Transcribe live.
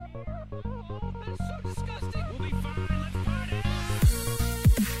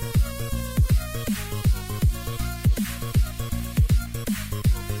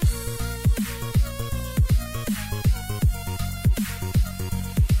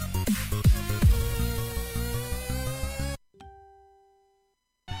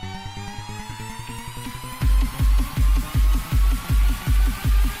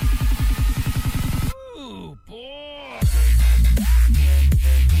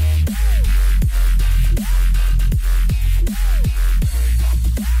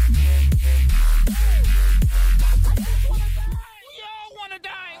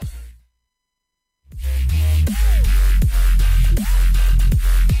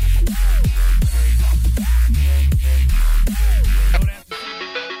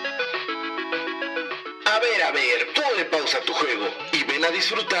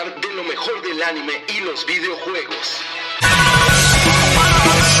disfrutar de lo mejor del anime y los videojuegos.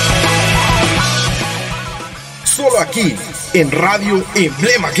 Solo aquí, en Radio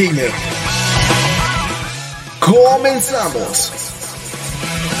Emblema Gamer. ¡Comenzamos!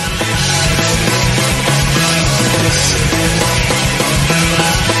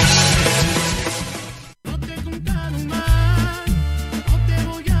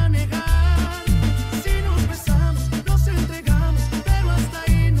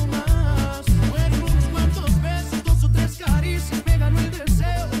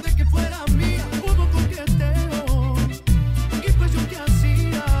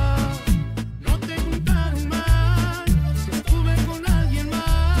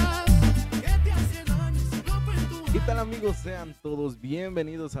 Sean todos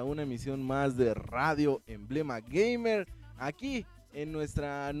bienvenidos a una emisión más de Radio Emblema Gamer, aquí en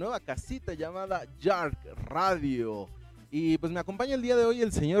nuestra nueva casita llamada Yark Radio. Y pues me acompaña el día de hoy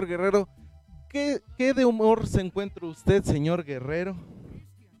el señor Guerrero. ¿Qué de humor se encuentra usted, señor Guerrero?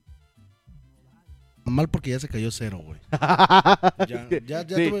 Mal porque ya se cayó cero, güey. Ya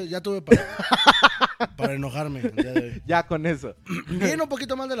Sí. tuve para enojarme. Ya con eso. Viene un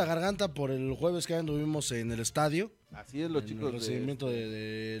poquito mal de la garganta por el jueves que anduvimos en el estadio. Así es, los chicos. El recibimiento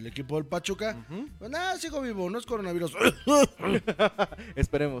del equipo del Pachuca. Uh-huh. Pues nada, sigo vivo, no es coronavirus.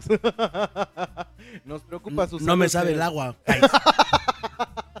 Esperemos. Nos preocupa su salud. No me sabe el agua.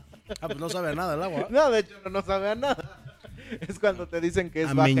 Pues no sabe a nada el agua. No, de hecho no sabe a nada. Es cuando te dicen que es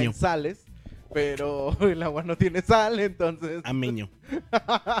Ameño. baja en sales, pero el agua no tiene sal, entonces. Ameño.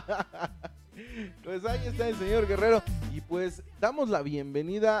 Pues ahí está el señor Guerrero. Y pues damos la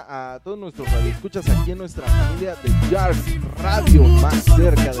bienvenida a todos nuestros radioescuchas aquí en nuestra familia de Yark Radio, más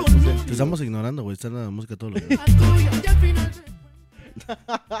cerca de tu sentido. Te estamos ignorando, güey. Está en la música todos los días.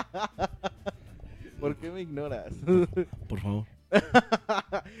 ¿Por qué me ignoras? Por favor.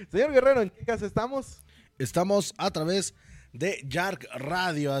 Señor Guerrero, ¿en qué casa estamos? Estamos a través de Yark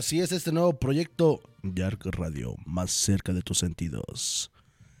Radio. Así es, este nuevo proyecto Yark Radio, más cerca de tus sentidos.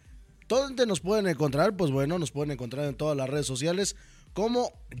 ¿Dónde nos pueden encontrar? Pues bueno, nos pueden encontrar en todas las redes sociales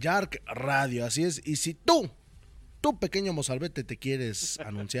como Yark Radio. Así es, y si tú pequeño mozalbete te quieres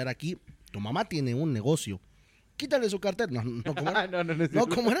anunciar aquí, tu mamá tiene un negocio, quítale su cartel. No, ¿cómo era? No,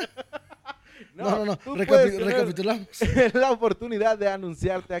 ¿Cómo era? No. Recapitulamos. La oportunidad de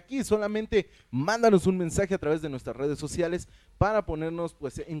anunciarte aquí. Solamente mándanos un mensaje a través de nuestras redes sociales para ponernos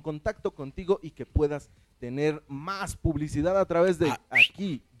pues en contacto contigo y que puedas tener más publicidad a través de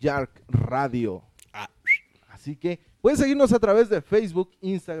aquí, Yark Radio. Así que puedes seguirnos a través de Facebook,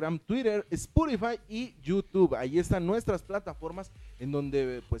 Instagram, Twitter, Spotify y YouTube. Ahí están nuestras plataformas en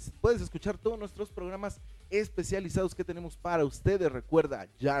donde pues puedes escuchar todos nuestros programas especializados que tenemos para ustedes. Recuerda,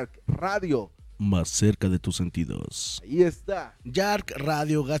 Yark Radio, más cerca de tus sentidos. Ahí está. Yark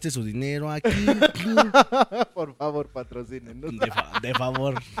Radio, gaste su dinero aquí. Por favor, patrocínenos. De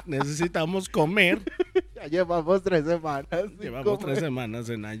favor, necesitamos comer. Ya llevamos 3 semanas. Llevamos 3 semanas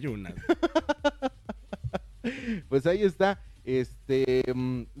en ayunas. Pues ahí está.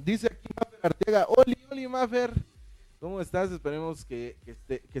 Dice aquí Mafer Arteaga. Oli Mafer, ¿cómo estás? Esperemos que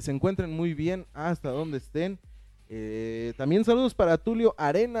se encuentren muy bien hasta donde estén. También saludos para Tulio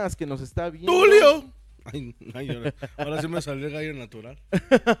Arenas, que nos está viendo. ¡Tulio! Ay, ahora sí me salió el gallo natural.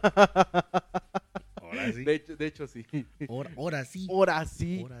 Ahora sí. De hecho sí. Ahora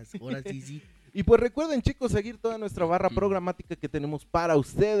sí. Y pues recuerden, chicos, seguir toda nuestra barra programática que tenemos para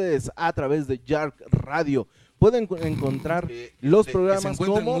ustedes a través de Yark Radio. Pueden encontrar los programas que se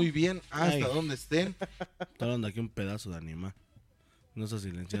encuentren como... muy bien hasta donde estén. Está dando aquí un pedazo de anima. No está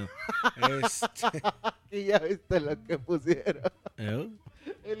silenciado. Y ya viste lo que pusieron. ¿Eh?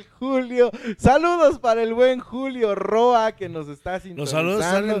 El Julio. Saludos para el buen Julio Roa, que nos está sintonizando. Los saludos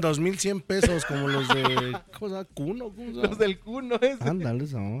están en 2,100 pesos, como los de... ¿Cómo se llama? ¿Cuno? Los del Cuno ese. Ándale,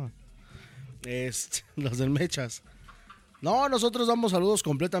 esa mamá. Los del Mechas. No, nosotros damos saludos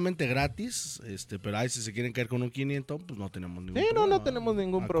completamente gratis, pero ahí si se quieren caer con un 500, pues no tenemos ningún problema. No tenemos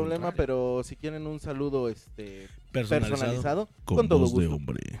ningún problema, contrario. pero si quieren un saludo personalizado con todo voz gusto. de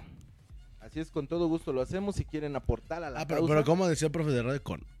hombre. Así es, con todo gusto lo hacemos. Si quieren aportar a la pero causa. como decía el profe de radio,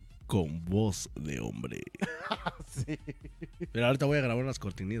 con voz de hombre. Sí. Pero ahorita voy a grabar unas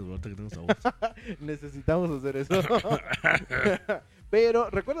cortinillas, ahorita que tengo esta voz. Necesitamos hacer eso. Pero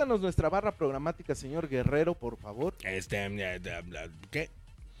recuérdanos nuestra barra programática, señor Guerrero, por favor. ¿Qué?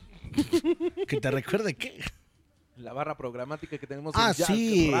 ¿Que te recuerde qué? La barra programática que tenemos en Yark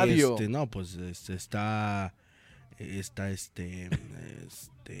sí, Radio. No, pues está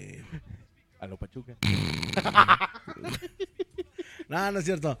A lo Pachuca. No, no es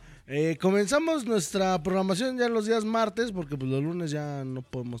cierto. Comenzamos nuestra programación ya los días martes, porque pues los lunes ya no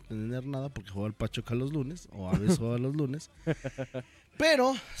podemos tener nada, porque juega el Pachuca los lunes, o a veces juega los lunes.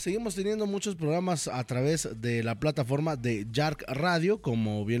 Pero seguimos teniendo muchos programas a través de la plataforma de Yark Radio,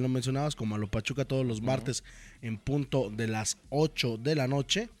 como bien lo mencionabas, como a lo Pachuca todos los martes en punto de las 8 de la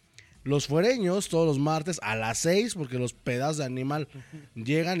noche. Los fuereños todos los martes a las 6, porque los pedazos de animal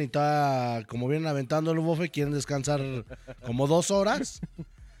llegan y como vienen aventando el bofe, quieren descansar como 2 horas.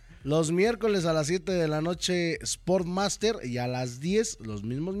 Los miércoles a las 7 de la noche Sportmaster, y a las 10, los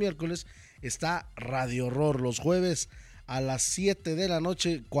mismos miércoles, está Radio Horror. Los jueves a las 7 de la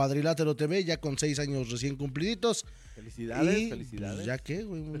noche Cuadrilátero TV, ya con 6 años recién cumpliditos. Felicidades, y, felicidades. Pues, ya que,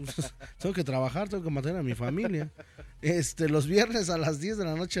 güey, tengo que trabajar, tengo que mantener a mi familia. Los viernes a las 10 de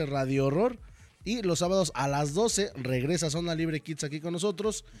la noche Radio Horror, y los sábados a las 12 regresa Zona Libre Kids aquí con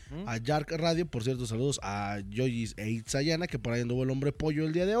nosotros, a Yark Radio. Por cierto, saludos a Yoyis e Itzayana, que por ahí anduvo el hombre pollo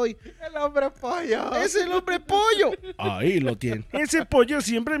el día de hoy. El hombre pollo. ¡Es el hombre pollo! Ahí lo tienen. Ese pollo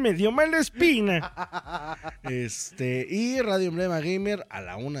siempre me dio mala espina. Y Radio Emblema Gamer a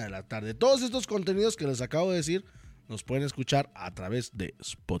la 1 de la tarde. Todos estos contenidos que les acabo de decir nos pueden escuchar a través de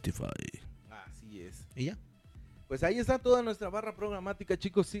Spotify. Así es. ¿Y ya? Pues ahí está toda nuestra barra programática,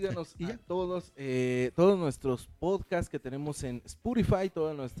 chicos. Síganos ¿Y ya? a todos nuestros podcasts que tenemos en Spotify,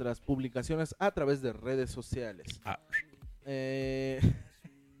 todas nuestras publicaciones a través de redes sociales. ¿A qué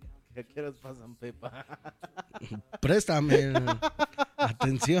horas pasan, Pepa? Préstame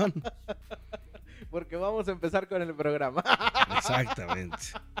atención. Porque vamos a empezar con el programa. Exactamente.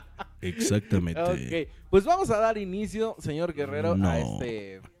 Ok, pues vamos a dar inicio, señor Guerrero, a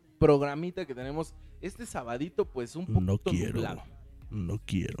este programita que tenemos este sabadito, pues un poquito nublado. No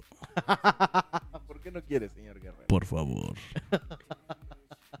quiero. ¿Por qué no quiere, señor Guerrero? Por favor.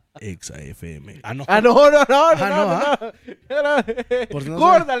 Exa FM. No.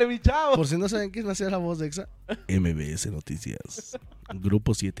 Córdale, mi chavo. Por si no saben quién hacía la voz de Exa, MBS Noticias,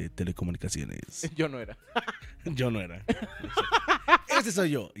 Grupo 7 Telecomunicaciones. Yo no era. Este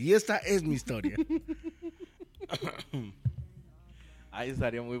soy yo, y esta es mi historia. Ahí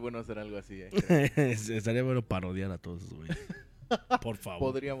estaría muy bueno hacer algo así, Estaría bueno parodiar a todos esos güeyes. Por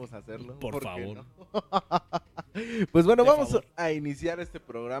favor. Podríamos hacerlo. Por favor. No? Pues bueno, vamos a iniciar este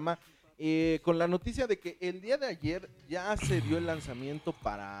programa con la noticia de que el día de ayer ya se dio el lanzamiento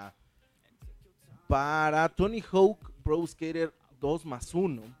para Tony Hawk Pro Skater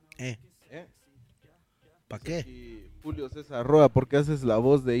 2+1. ¿Para qué? Y Julio César Roa, porque haces la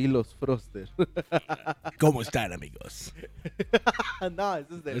voz de Hilos Froster. ¿Cómo están, amigos? No,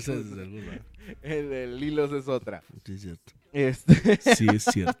 ese es del Burba. El del Hilos es otra. Sí, es cierto. Sí, es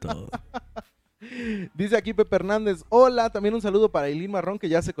cierto. Dice aquí Pepe Hernández, hola, también un saludo para Eileen Marrón, que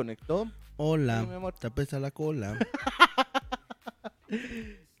ya se conectó. Hola, sí, mi amor. te apesta la cola.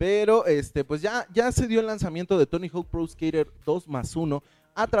 Pero pues ya se dio el lanzamiento de Tony Hawk Pro Skater 2+1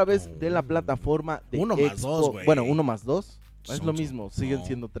 a través de la plataforma de 1+2, güey. Bueno, 1+2 es lo mismo, siguen no.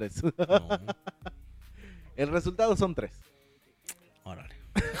 siendo 3. No. El resultado son 3. Órale.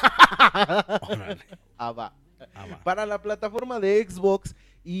 Va. Para la plataforma de Xbox,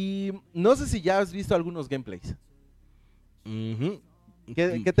 y no sé si ya has visto algunos gameplays.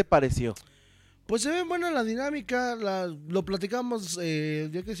 ¿Qué te pareció? Pues se ve buena la dinámica, lo platicamos el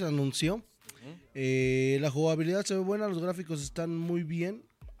día que se anunció. La jugabilidad se ve buena, los gráficos están muy bien.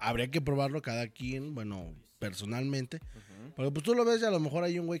 Habría que probarlo cada quien, bueno, personalmente. Porque pues tú lo ves y a lo mejor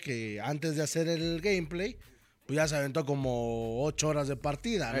hay un güey que antes de hacer el gameplay, pues ya se aventó como 8 horas de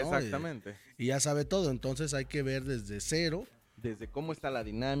partida, ¿no? Exactamente. Y ya sabe todo, entonces hay que ver desde cero. Desde cómo está la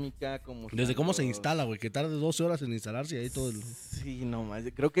dinámica, desde cómo se instala, güey, que tarde 12 horas en instalarse y ahí todo el... Sí, no más,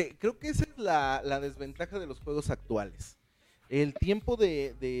 creo que esa es la desventaja de los juegos actuales. El tiempo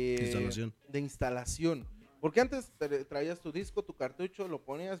de instalación. Porque antes traías tu disco, tu cartucho, lo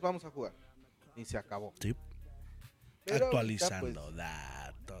ponías, vamos a jugar. Y se acabó. Sí. Pero actualizando ahorita, pues,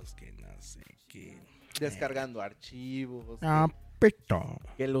 datos, que no sé qué. Descargando archivos. Pito.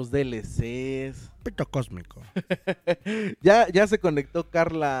 Que los DLCs. Pito cósmico. Ya se conectó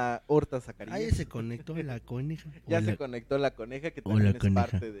Carla Horta Zacarías. Ahí se conectó la coneja. Se conectó la coneja, que también es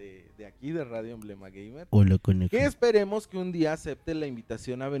parte de aquí, de Radio Emblema Gamer. Hola, coneja. Que esperemos que un día acepte la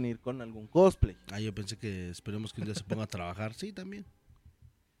invitación a venir con algún cosplay. Yo pensé que esperemos que un día se ponga a trabajar. Sí, también.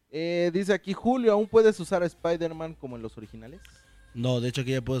 Dice aquí Julio, ¿aún puedes usar a Spider-Man como en los originales? No, de hecho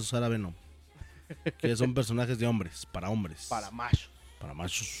aquí ya puedes usar a Venom. Que son personajes de hombres, para hombres. Para machos. Para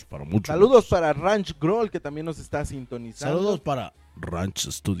machos, para muchos. Saludos para Ranch Groll, que también nos está sintonizando. Saludos para Ranch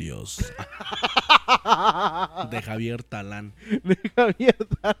Studios. De Javier Talán.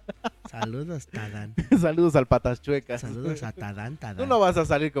 Saludos, Tadán. Saludos al Patas Chuecas. Saludos a Tadán. Tú no vas a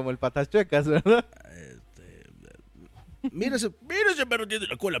salir como el Patas Chuecas, ¿verdad? Mírese, pero tiene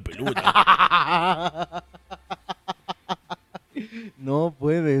la cola peluda. No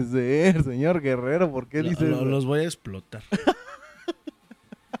puede ser, señor Guerrero, ¿por qué dices eso? Los voy a explotar.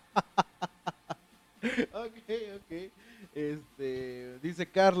 Ok. Dice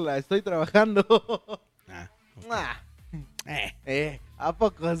Carla, estoy trabajando. Okay. ¿A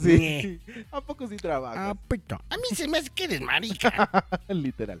poco sí? ¿A poco sí trabajas? A mí se me hace que eres marica.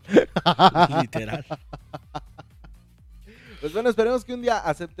 Literal. Literal. Pues bueno, esperemos que un día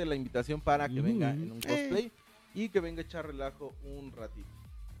acepte la invitación para que venga en un cosplay y que venga a echar relajo un ratito.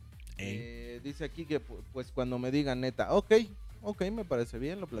 Dice aquí que pues cuando me digan neta, ok, me parece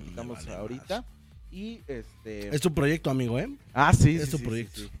bien, lo platicamos ahorita. Más. Y Es tu proyecto, amigo, ¿eh? Ah, sí, es sí, tu sí,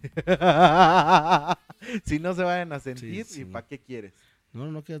 proyecto. Sí. Si no se vayan a sentir, sí. ¿y para qué quieres?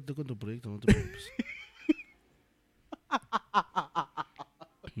 No, quédate con tu proyecto, no te preocupes.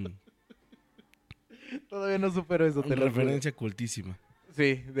 Todavía no supero eso. Una referencia cultísima.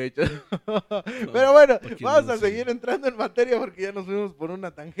 Sí, de hecho. Pero bueno, vamos a sé. seguir entrando en materia porque ya nos fuimos por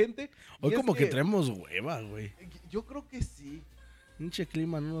una tangente. Hoy como que traemos hueva, güey. Yo creo que sí. Pinche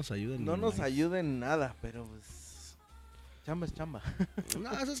clima no nos ayuda en No nos ayuda en nada, pero pues... Chamba es chamba.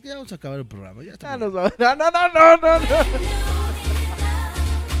 No, es que ya vamos a acabar el programa. Ya está. No.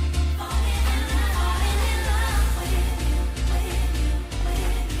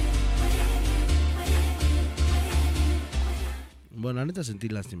 Bueno, la neta sentí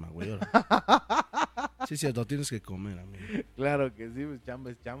lástima, güey. Sí, cierto, tienes que comer, amigo. Claro que sí, pues chamba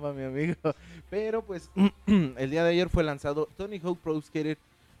es chamba, mi amigo. Pero pues el día de ayer fue lanzado Tony Hawk Pro Skater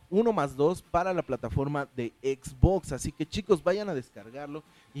 1+2 para la plataforma de Xbox. Así que chicos, vayan a descargarlo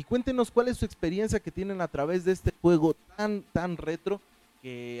y cuéntenos cuál es su experiencia que tienen a través de este juego tan retro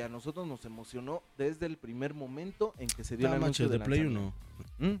que a nosotros nos emocionó desde el primer momento en que se dio el anuncio de Play 1.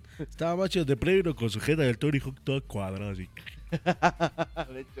 Estaba macho de Play 1 con su jeta del Tony Hawk todo cuadrado así.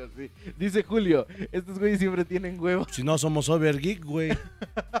 De hecho, sí. Dice Julio, estos güeyes siempre tienen huevos. Si no somos Overgeek, güey.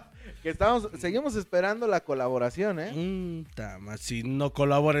 Que seguimos esperando la colaboración, Si no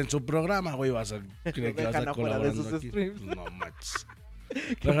colabora en su programa, güey, vas a creer que vas a colaborar de sus aquí. streams. No manches.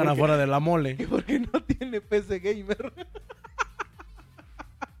 Lo dejan afuera de la mole. Porque no tiene PC gamer.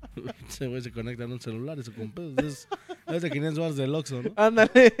 Ese güey se conecta en un celular y se compra. Es de 500 watts del Oxxo, ¿no?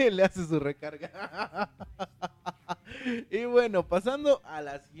 Ándale, le hace su recarga. Y bueno, pasando a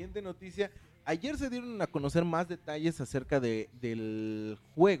la siguiente noticia. Ayer se dieron a conocer más detalles acerca del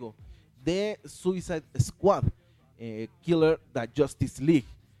juego de Suicide Squad, Killer the Justice League,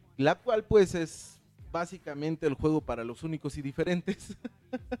 la cual pues es básicamente el juego para los únicos y diferentes.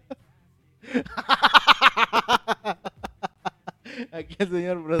 Aquí el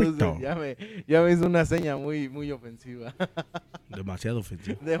señor producer ya me hizo una seña muy ofensiva. Demasiado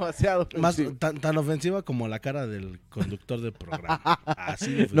ofensiva. Demasiado ofensiva. Más tan ofensiva como la cara del conductor del programa.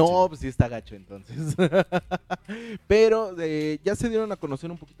 Así de ofensiva. No, pues sí está gacho entonces. Pero ya se dieron a conocer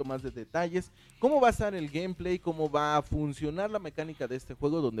un poquito más de detalles. Cómo va a estar el gameplay, cómo va a funcionar la mecánica de este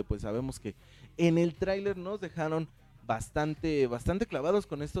juego, donde pues sabemos que en el tráiler nos dejaron bastante clavados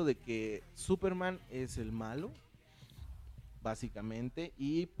con esto de que Superman es el malo, básicamente,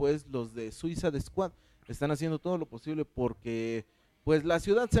 y pues los de Suicide Squad están haciendo todo lo posible porque pues la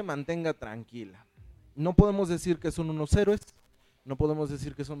ciudad se mantenga tranquila. No podemos decir que son unos héroes, no podemos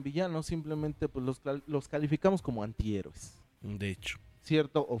decir que son villanos, simplemente pues los calificamos como antihéroes. De hecho.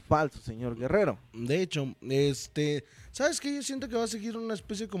 ¿Cierto o falso, señor Guerrero? De hecho, ¿sabes qué? Yo siento que va a seguir una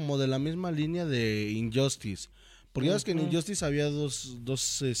especie como de la misma línea de Injustice. Porque ya ves que en Injustice había dos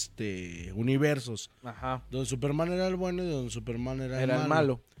universos. Ajá. Donde Superman era el bueno y donde Superman era el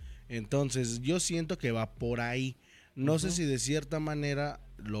malo. Entonces, yo siento que va por ahí. No sé si de cierta manera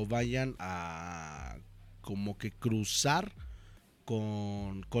lo vayan a como que cruzar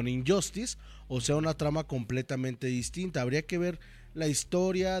con Injustice, o sea, una trama completamente distinta. Habría que ver la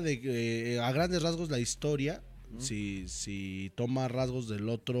historia, a grandes rasgos la historia, si toma rasgos del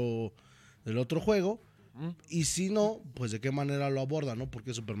otro juego. Y si no, pues de qué manera lo aborda, ¿no?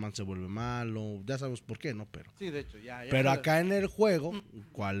 Porque Superman se vuelve malo, ya sabemos por qué, ¿no? Sí, de hecho, ya pero acá en el juego,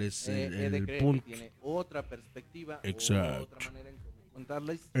 ¿cuál es el punto? Tiene otra perspectiva, exacto, otra manera en contar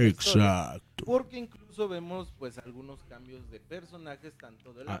la historia. Exacto. Porque incluso vemos pues algunos cambios de personajes,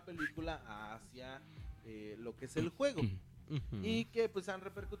 tanto de la película hacia lo que es el juego. Y que pues han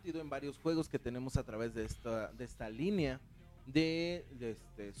repercutido en varios juegos que tenemos a través de esta línea de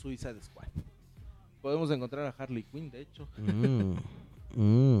Suicide Squad. Podemos encontrar a Harley Quinn, de hecho.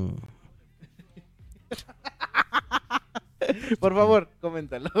 Por favor,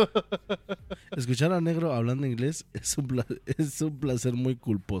 coméntalo. Escuchar a negro hablando inglés es un placer muy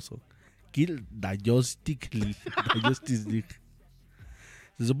culposo. Kill the Justice League.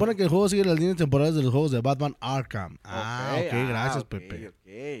 Se supone que el juego sigue las líneas temporales de los juegos de Batman Arkham. Ok, gracias, Pepe.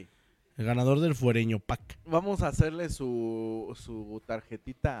 Ok. El ganador del fuereño pack. Vamos a hacerle su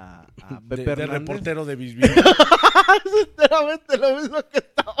tarjetita a Pepe De Hernández. reportero de Bisbee. Sinceramente lo mismo que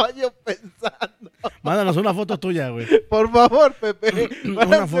estaba yo pensando. Mándanos una foto tuya, güey. Por favor, Pepe.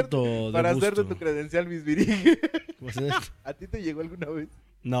 Una foto de para busto. hacerte tu credencial Bisbiri. Pues es- ¿A ti te llegó alguna vez?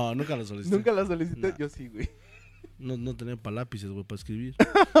 No, nunca lo solicité. ¿Nunca la solicité? No. Yo sí, güey. No tenía para lápices, güey, para escribir.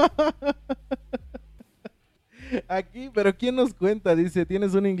 Aquí, pero ¿quién nos cuenta? Dice,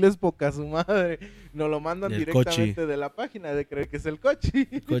 tienes un inglés poca su madre. Nos lo mandan El directamente cochi. de la página de creer que es el coche.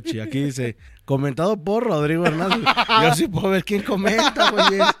 Cochi, aquí dice, comentado por Rodrigo Hernández. Yo sí puedo ver quién comenta,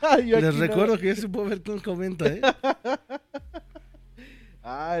 güey. Les recuerdo que yo sí puedo ver quién comenta, ¿eh?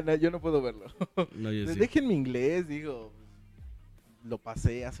 Ah, no, yo no puedo verlo. No, yo sí. Déjenme inglés, digo. Lo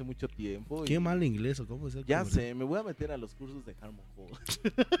pasé hace mucho tiempo. Qué mal inglés, ¿o cómo es el Ya comercial? sé, me voy a meter a los cursos de Harmon Hall.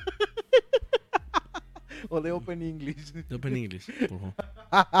 O de Open English. Open English, por favor.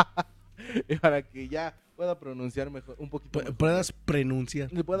 Para que ya pueda pronunciar mejor, un poquito mejor. Puedas pronunciar.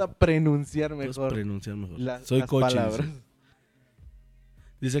 Pueda pronunciar Puedas mejor pronunciar mejor. las coche. palabras.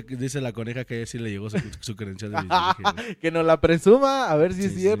 Dice la coneja que a ella sí le llegó su credencial de Bisbee. Que nos la presuma, a ver si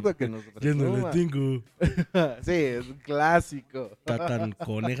es Sí, cierto sí. que nos Yo no presuma. le tengo. Sí, es un clásico. Está tan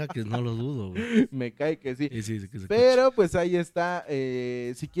coneja que no lo dudo, güey. Me cae que sí. Sí, que se Pero pues ahí está,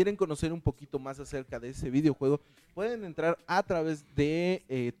 si quieren conocer un poquito más acerca de ese videojuego, pueden entrar a través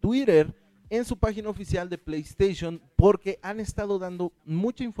de Twitter en su página oficial de PlayStation, porque han estado dando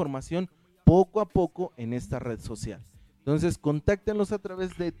mucha información poco a poco en esta red social. Entonces contáctenlos a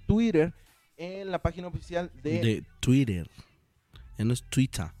través de Twitter en la página oficial de Twitter. No es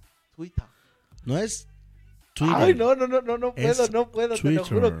Twitter. Twitter. No es Twitter. Ay, no puedo, te lo Twitter.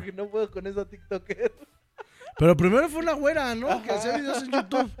 juro que no puedo con esa TikToker. Pero primero fue una güera, ¿no? Que Ajá. hacía videos en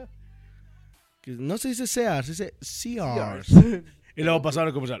YouTube. Que no se dice Sears, se dice Sears. Y luego pasaron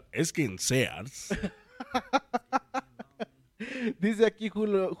a comercial. Es que en Sears. Dice aquí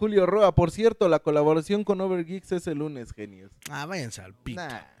Julio Roa, por cierto, la colaboración con Overgeeks es el lunes, genios. Váyanse al pito.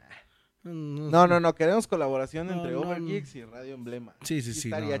 Nah. No, No, queremos colaboración No, entre no, Overgeeks y Radio Emblema. Sí.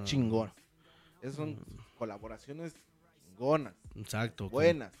 Estaría No. chingón. Esas son colaboraciones chingonas, Exacto.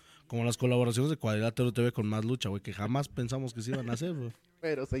 buenas, Como las colaboraciones de Cuadrilátero TV con Más Lucha, güey, que jamás pensamos que se iban a hacer, güey.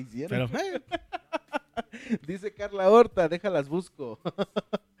 pero se hicieron. Pero, Dice Carla Horta, déjalas busco.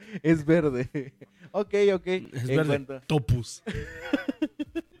 Es verde. Ok. es En verde. cuanto- Topus.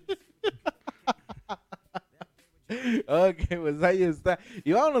 Ok, pues ahí está.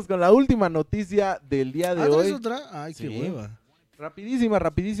 Y vámonos con la última noticia del día de ¿traes hoy. otra? Ay, qué Sí. hueva.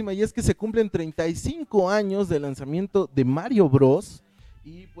 Rapidísima, y es que se cumplen 35 años del lanzamiento de Mario Bros.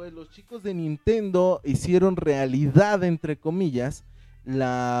 Y pues los chicos de Nintendo hicieron realidad, entre comillas,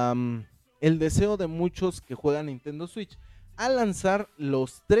 el deseo de muchos que juegan Nintendo Switch, al lanzar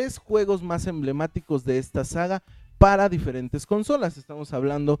los 3 juegos más emblemáticos de esta saga para diferentes consolas. Estamos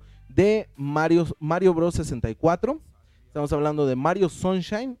hablando de Mario Bros 64, estamos hablando de Mario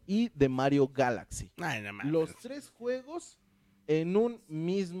Sunshine y de Mario Galaxy. Ay, no mames. Los 3 juegos en un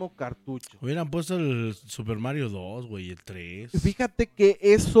mismo cartucho. Hubieran puesto el Super Mario 2, güey, el 3. Fíjate que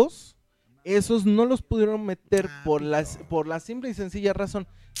esos no los pudieron meter por pito. por la simple y sencilla razón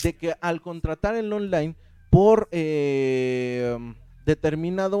de que al contratar el online por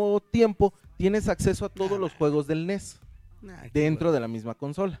determinado tiempo tienes acceso a todos los juegos del NES dentro de la misma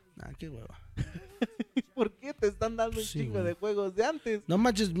consola. Qué hueva. ¿Por qué te están dando un Sí, chingo güey. de juegos de antes? No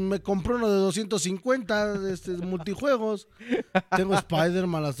manches, me compré uno de 250 multijuegos. Tengo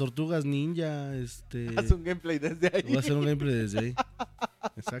Spider-Man, las Tortugas Ninja, Haz un gameplay desde ahí. Voy a hacer un gameplay desde ahí.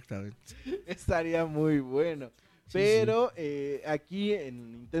 Exactamente. Estaría muy bueno. Sí, Pero aquí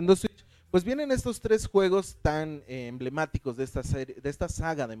en Nintendo Switch, pues vienen estos 3 juegos tan emblemáticos de esta serie, de esta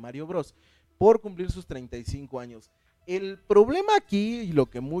saga de Mario Bros. Por cumplir sus 35 años. El problema aquí, y lo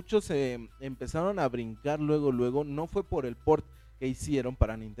que muchos empezaron a brincar luego, no fue por el port que hicieron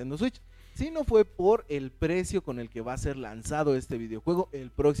para Nintendo Switch, sino fue por el precio con el que va a ser lanzado este videojuego el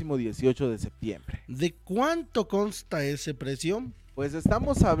próximo 18 de septiembre. ¿De cuánto consta ese precio? Pues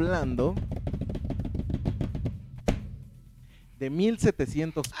estamos hablando de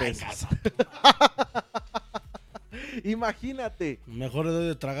 1,700 pesos. Imagínate. Mejor le doy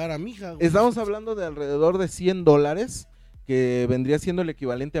de tragar a mi hija, güey. Estamos hablando de alrededor de $100, que vendría siendo el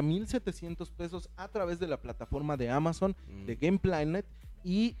equivalente a 1,700 pesos a través de la plataforma de Amazon, de Game Planet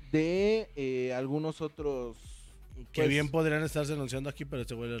y de algunos otros Que bien podrían estarse anunciando aquí, pero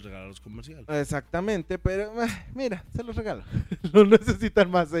este güey les regala los comerciales. Exactamente, pero mira, se los regalo. No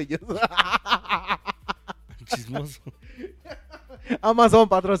necesitan más ellos. Chismoso. Amazon,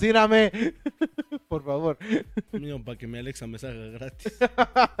 patrocíname. Por favor. Mío, para que mi Alexa me salga gratis.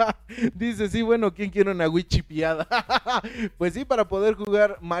 Dice, sí, bueno, ¿quién quiere una Wii chipeada? Pues sí, para poder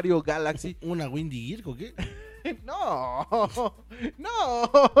jugar Mario Galaxy. ¿Una Windy Gear o qué? No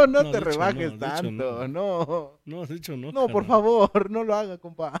te de hecho, rebajes no, de tanto, hecho, no. No, de hecho no. No, por carnal. favor, no lo haga,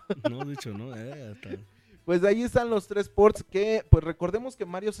 compa. No, de hecho no. Pues de ahí están los 3 ports que, pues recordemos que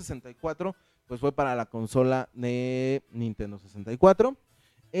Mario 64, pues fue para la consola de Nintendo 64.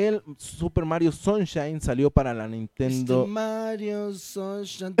 El Super Mario Sunshine salió para la Nintendo. Mario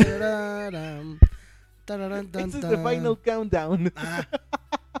Sunshine. Tararam, tararam, tan, Ese es The tan. Final Countdown. Ah.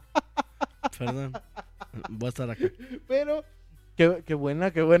 Perdón. Voy a estar acá. Pero qué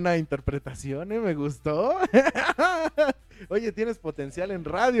buena interpretación, me gustó. Oye, tienes potencial en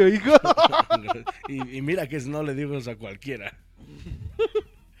radio, hijo. y mira que no le digo eso a cualquiera.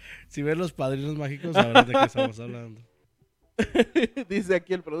 Si ves Los Padrinos Mágicos, sabrás de qué estamos hablando. Dice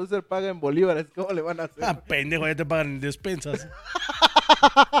aquí el producer paga en bolívares, ¿cómo le van a hacer? Ah, pendejo, ya te pagan en despensas.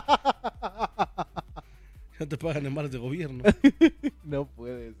 Ya te pagan en bares de gobierno. No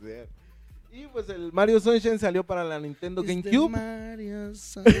puede ser. Y pues el Mario Sunshine salió para la Nintendo GameCube.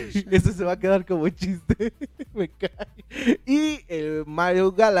 Este se va a quedar como chiste. Me cae. Y el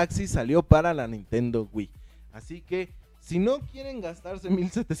Mario Galaxy salió para la Nintendo Wii. Así que si no quieren gastarse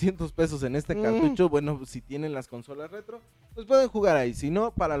 1,700 pesos en este cartucho, bueno, si tienen las consolas retro, pues pueden jugar ahí. Si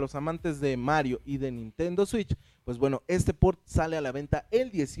no, para los amantes de Mario y de Nintendo Switch, pues bueno, este port sale a la venta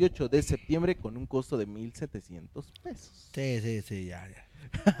el 18 de septiembre con un costo de 1,700 pesos. Sí, ya.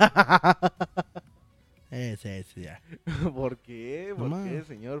 Sí, ya. ¿Por qué? ¿Por Mamá. qué,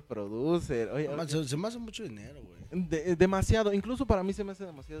 señor producer? Oye, Se me hace mucho dinero, güey. demasiado, incluso para mí se me hace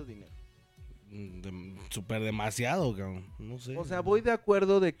demasiado dinero. Súper demasiado, cabrón. No sé. O sea, voy de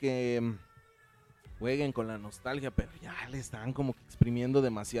acuerdo de que jueguen con la nostalgia, pero ya le están como que exprimiendo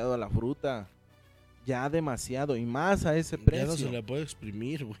demasiado a la fruta. Ya demasiado, y más a ese precio. Ya no se le puede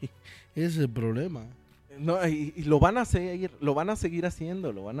exprimir, güey. Ese es el problema. No, y lo van a seguir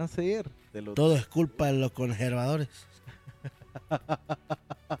haciendo, lo van a hacer. Todo es culpa de los conservadores.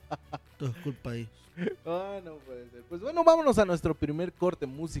 Todo es culpa de ellos. No puede ser. Pues bueno, vámonos a nuestro primer corte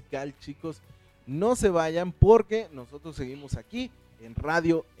musical, chicos. No se vayan porque nosotros seguimos aquí en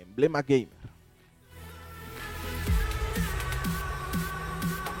Radio Emblema Gamer.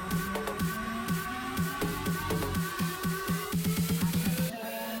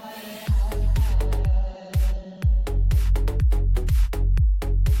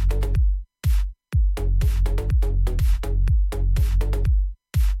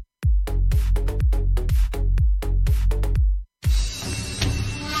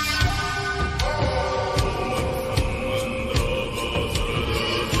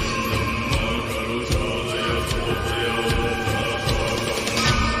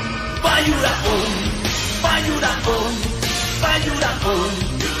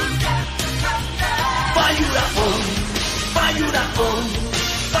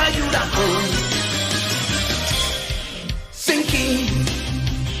 Senki,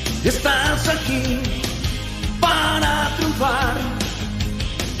 estás aquí para triunfar,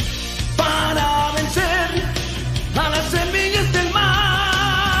 para vencer a las semillas del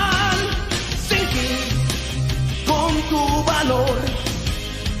mal. Senki, con tu valor,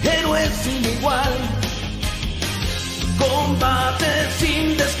 héroe sin igual, combate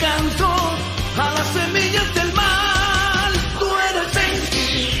sin descanso a las semillas del mal. Tú eres Senki,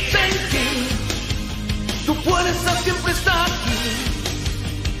 Senki, tu fuerza siempre está aquí,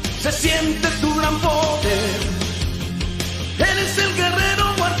 se siente tu gran poder, eres el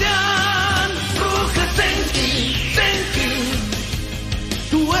guerrero guardián. Ruge Senki, Senki,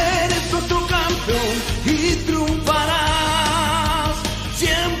 tú eres nuestro campeón y triunfarás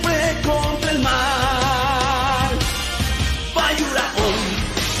siempre contra el mal. Bayuraon,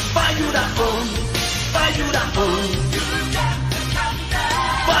 Bayuraon, Bayuraon,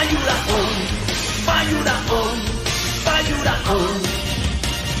 Bayuraon, Bayuraon, Bayuraon.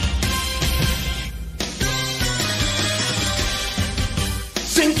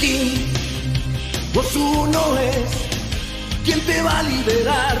 Senki, vos uno es quien te va a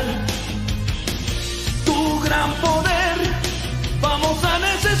liberar. Tu gran poder vamos a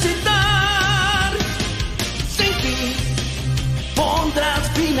necesitar. Senki, pondrás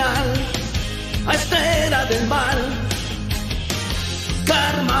final a esta era del mal.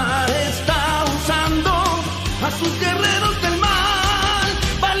 Karma está usando a sus guerreros del mal.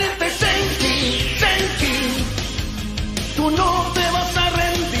 Valiente Senki, Senki,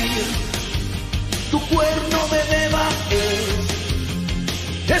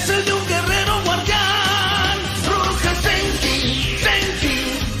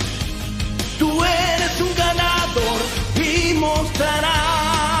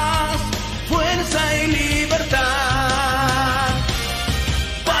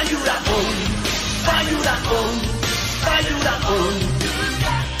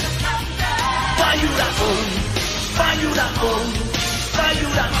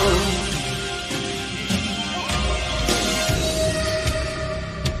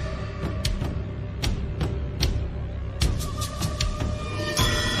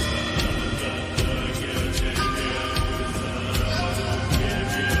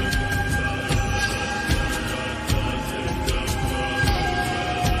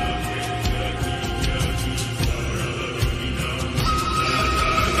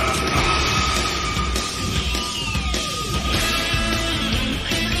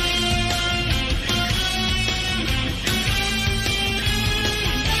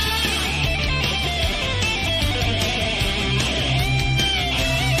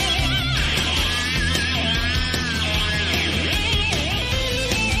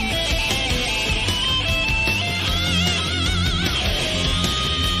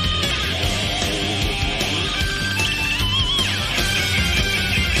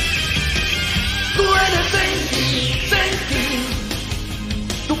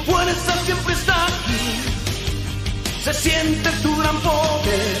 siempre está aquí. Se siente tu gran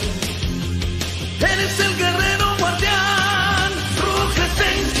poder. Eres el guerrero guardián. Ruge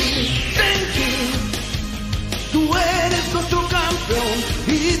Senki. Tú eres nuestro campeón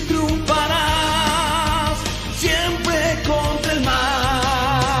y triunfarás siempre contra el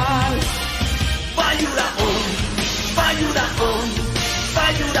mal. Bayuraon, Bayuraon,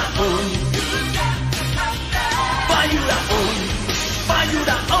 Bayuraon. Bayuraon,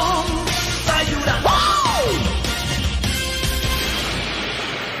 Bayuraon, Bayuraon.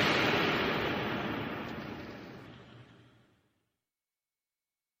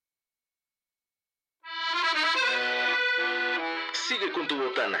 Sigue con tu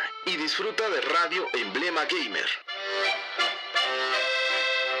botana y disfruta de Radio Emblema Gamer.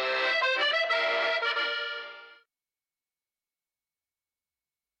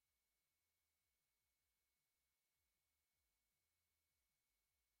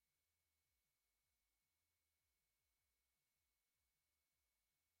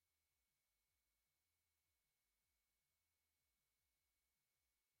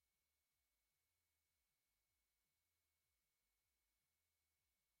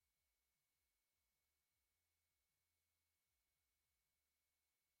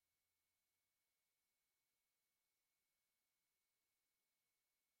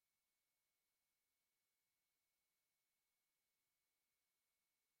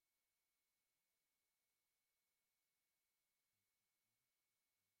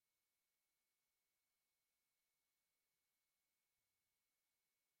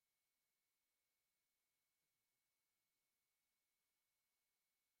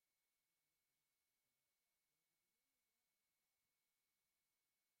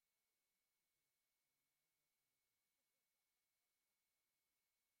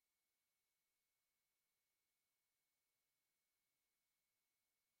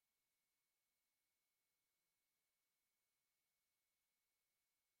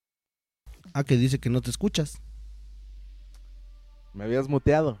 Ah, que dice que no te escuchas. ¿Me habías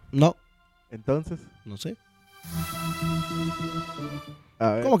muteado? No, Entonces, no sé. a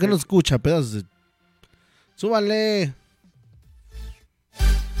ver. ¿Cómo que no escucha, pedazos de... ¡Súbanle!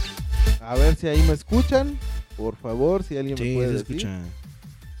 A ver si ahí me escuchan. Por favor, si alguien me Sí, puede se decir. escucha.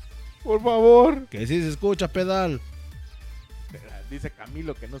 Por favor. Que sí se escucha, pedal. Dice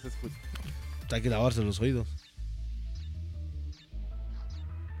Camilo que no se escucha. Hay que lavarse los oídos.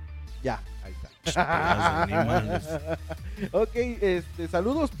 Ya, ahí está. Pedazos de animales. Ok,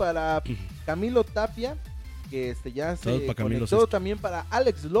 saludos para Camilo Tapia, que ya Saludos se para Camilo conectó. Sesto. También para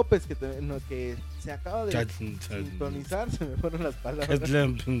Alex López, que se acaba de sintonizar. Se me fueron las palabras.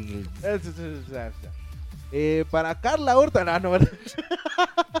 Para Carla Horta, no, ¿verdad?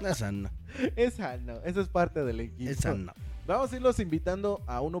 Esa no. Esa no, esa es parte del equipo. Esa no. Vamos a irlos invitando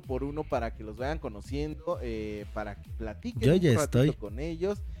a uno por uno para que los vayan conociendo, para que platiquen Yo ya un ratito estoy. con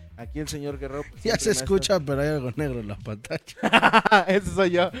ellos. Aquí el señor Guerrero pues, Ya siempre se me ha escucha, pero hay algo negro en la pantalla. estado- Ese soy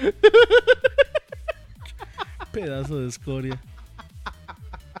yo. Pedazo de escoria.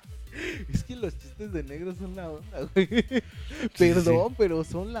 Es que los chistes de negro son la onda, güey. Perdón, pero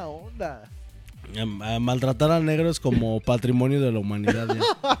son la onda. A maltratar al negro es como patrimonio de la humanidad.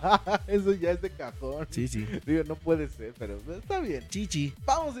 Ya. Eso ya es de cajón. Sí, sí. Digo, no puede ser, pero está bien. Chichi.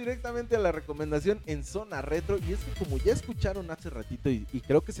 Vamos directamente a la recomendación en zona retro. Y es que como ya escucharon hace ratito y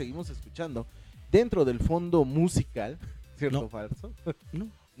creo que seguimos escuchando, dentro del fondo musical, ¿cierto o No. falso? No,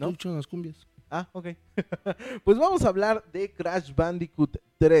 ¿No? escuchan las cumbias. Ah, ok. Pues vamos a hablar de Crash Bandicoot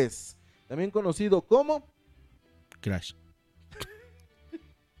 3, también conocido como Crash.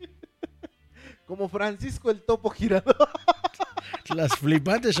 Francisco el Topo Girador. Las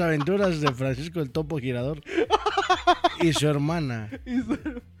flipantes aventuras de Francisco el Topo Girador y su hermana.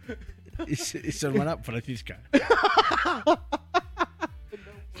 Y su hermana Francisca.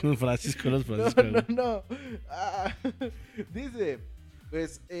 Francisco no es Francisco. No. Dice,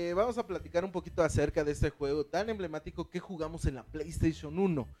 pues vamos a platicar un poquito acerca de este juego tan emblemático que jugamos en la PlayStation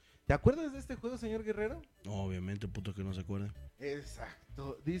 1. ¿Te acuerdas de este juego, señor Guerrero? Obviamente, puto que no se acuerde.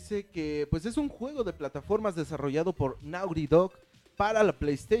 Exacto. Dice que pues es un juego de plataformas desarrollado por Naughty Dog para la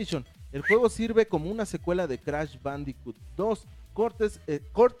PlayStation. El juego sirve como una secuela de Crash Bandicoot 2, Cortex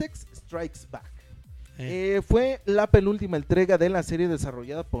Strikes Back. Fue la penúltima entrega de la serie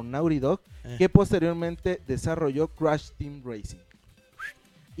desarrollada por Naughty Dog, que posteriormente desarrolló Crash Team Racing.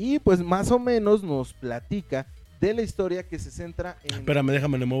 Y pues más o menos nos platica de la historia que se centra en... Espérame,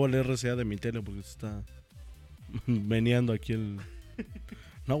 déjame, le muevo el RCA de mi tele porque se está meneando aquí el...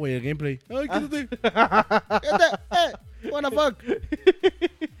 No, güey, el gameplay. ¡Ay, quítate! What the fuck?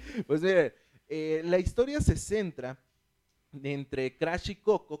 Pues mire, la historia se centra entre Crash y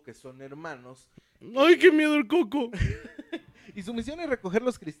Coco, que son hermanos. ¡Ay, qué miedo el Coco! Y su misión es recoger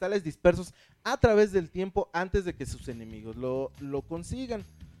los cristales dispersos a través del tiempo antes de que sus enemigos lo consigan.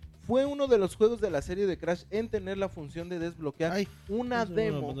 Fue uno de los juegos de la serie de Crash en tener la función de desbloquear una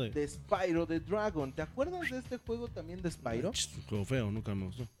demo de Spyro the Dragon. ¿Te acuerdas de este juego también de Spyro? Juego feo, nunca me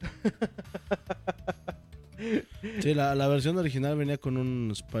gustó. Sí, la versión original venía con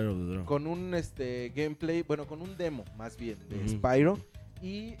un Spyro the Dragon. Con un gameplay, bueno, con un demo más bien de Spyro.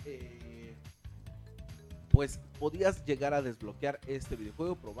 Y pues podías llegar a desbloquear este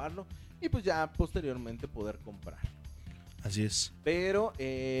videojuego, probarlo y pues ya posteriormente poder comprar. Así es. Pero,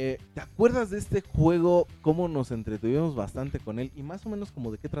 ¿te acuerdas de este juego? Cómo nos entretuvimos bastante con él y más o menos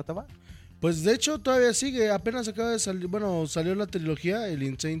como de qué trataba. Pues de hecho todavía sigue, apenas acaba de salir, bueno, salió la trilogía, el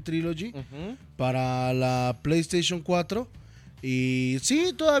Insane Trilogy, para la PlayStation 4. Y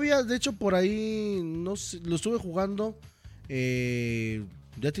sí, todavía, de hecho por ahí, no sé, lo estuve jugando,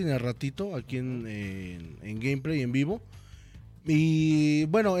 ya tiene ratito aquí en gameplay en vivo. Y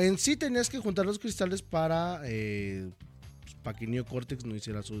bueno, en sí tenías que juntar los cristales para que Neo Cortex no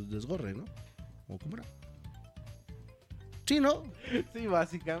hiciera su desgorre, ¿no? ¿O cómo era? Sí, ¿no? Sí,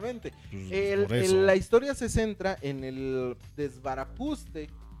 básicamente. Pues la historia se centra en el desbarajuste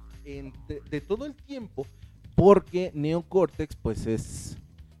de todo el tiempo, porque Neo Cortex pues es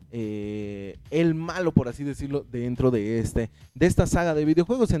el malo, por así decirlo, dentro de esta saga de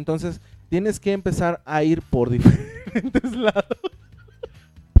videojuegos. Entonces tienes que empezar a ir por diferentes lados.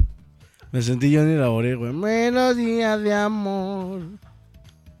 Me sentí Johnny Laboré, güey. Melodía de amor.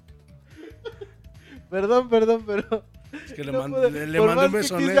 Perdón, pero... Es que le no mandé un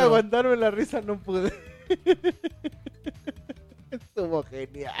beso quise negro. aguantarme la risa, no pude. Estuvo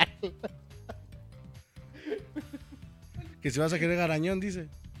genial. Que si vas a querer garañón, dice.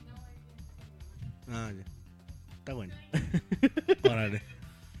 Ah, ya. Está bueno. Órale.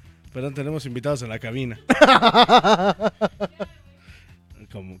 Perdón, tenemos invitados en la cabina.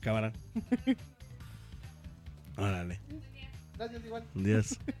 Como cámara. Órale. Gracias, igual.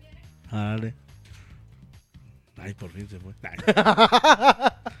 10. Órale. Ay, por fin se fue.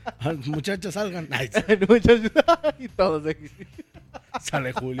 Muchachos, salgan. Ay, Muchachos, y todos aquí.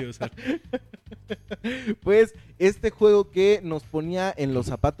 sale Julio. Sale. Pues este juego que nos ponía en los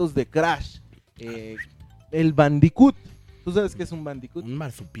zapatos de Crash, el Bandicoot. ¿Tú sabes qué es un Bandicoot? Un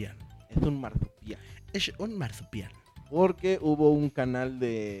marsupial. Es un marsupial. Es un marsupial. Porque hubo un canal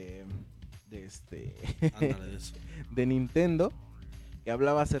de Ándale de eso. de Nintendo que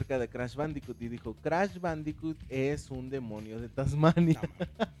hablaba acerca de Crash Bandicoot y dijo: Crash Bandicoot es un demonio de Tasmania.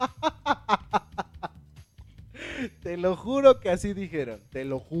 Te lo juro que así dijeron, te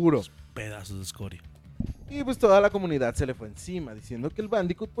lo juro. Pedazos de escoria. Y pues toda la comunidad se le fue encima diciendo que el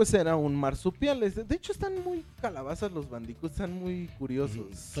Bandicoot pues era un marsupial. De hecho están muy calabazas los Bandicoots, están muy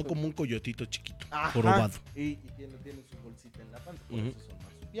curiosos. Son como un coyotito chiquito, Ajá. jorobado. Y tienen su bolsita en la panza, por eso son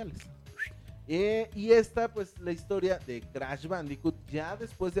marsupiales. Y esta pues la historia de Crash Bandicoot ya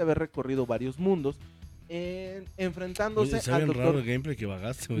después de haber recorrido varios mundos, enfrentándose Oye, se al ve raro el doctor gameplay que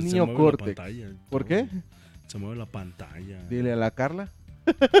bagaste. Se Neo mueve Cortex. la pantalla. ¿Por qué? Se mueve la pantalla. Dile a la Carla.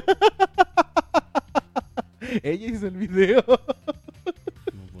 Ella hizo el video.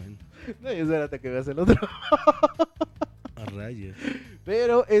 No, bueno. No, espérate que veas el otro. A rayos.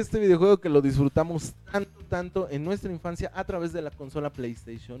 Pero este videojuego que lo disfrutamos tanto en nuestra infancia a través de la consola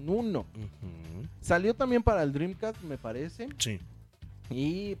PlayStation 1. Salió también para el Dreamcast, me parece. Sí.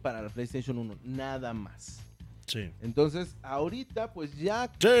 Y para la PlayStation 1, nada más. Sí. Entonces, ahorita pues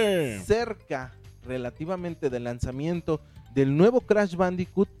ya Sí. cerca relativamente del lanzamiento del nuevo Crash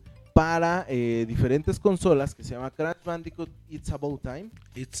Bandicoot, para diferentes consolas que se llama Crash Bandicoot It's About Time.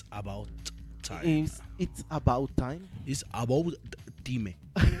 It's about time. It's About Time. It's about time.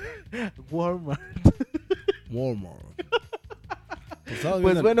 Walmart. Walmart.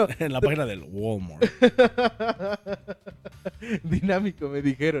 Pues bueno, en la página del Walmart. Dinámico, me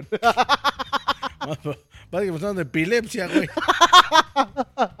dijeron. Parece que me están de epilepsia, güey.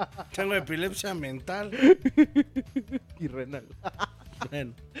 Tengo epilepsia mental. Y renal.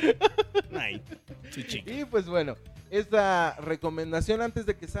 Bueno. Ay, soy chico. Y pues bueno, esta recomendación antes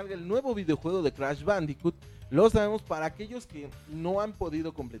de que salga el nuevo videojuego de Crash Bandicoot, lo sabemos para aquellos que no han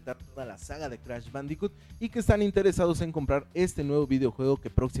podido completar toda la saga de Crash Bandicoot y que están interesados en comprar este nuevo videojuego que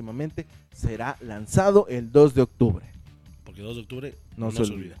próximamente será lanzado el 2 de octubre. Porque 2 de octubre no se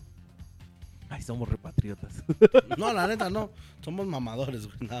olvida. Ay, somos repatriotas. No, la neta no. Somos mamadores,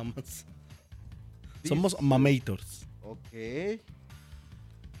 güey, nada más. Somos mamators. Ok.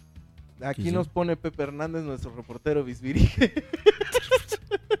 Aquí ¿Sí? nos pone Pepe Hernández, nuestro reportero bisbirige.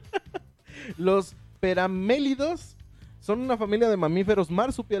 Los peramélidos son una familia de mamíferos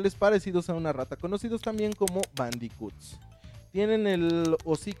marsupiales parecidos a una rata, conocidos también como bandicoots. Tienen el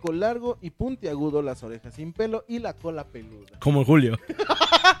hocico largo y puntiagudo, las orejas sin pelo y la cola peluda. Como Julio.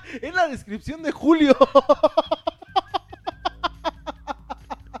 Es la descripción de Julio.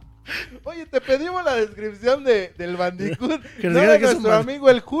 Oye, te pedimos la descripción del Bandicoot. Que No de nuestro amigo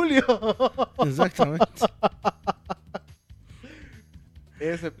el Julio. Exactamente.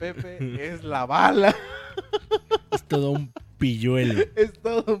 Ese Pepe es la bala. Es todo un pilluelo. Es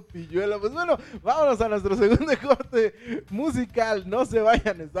todo un pilluelo. Pues bueno, vámonos a nuestro segundo corte musical. No se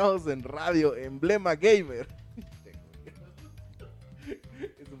vayan, estamos en radio Emblema Gamer.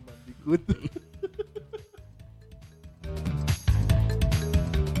 Es un Bandicoot.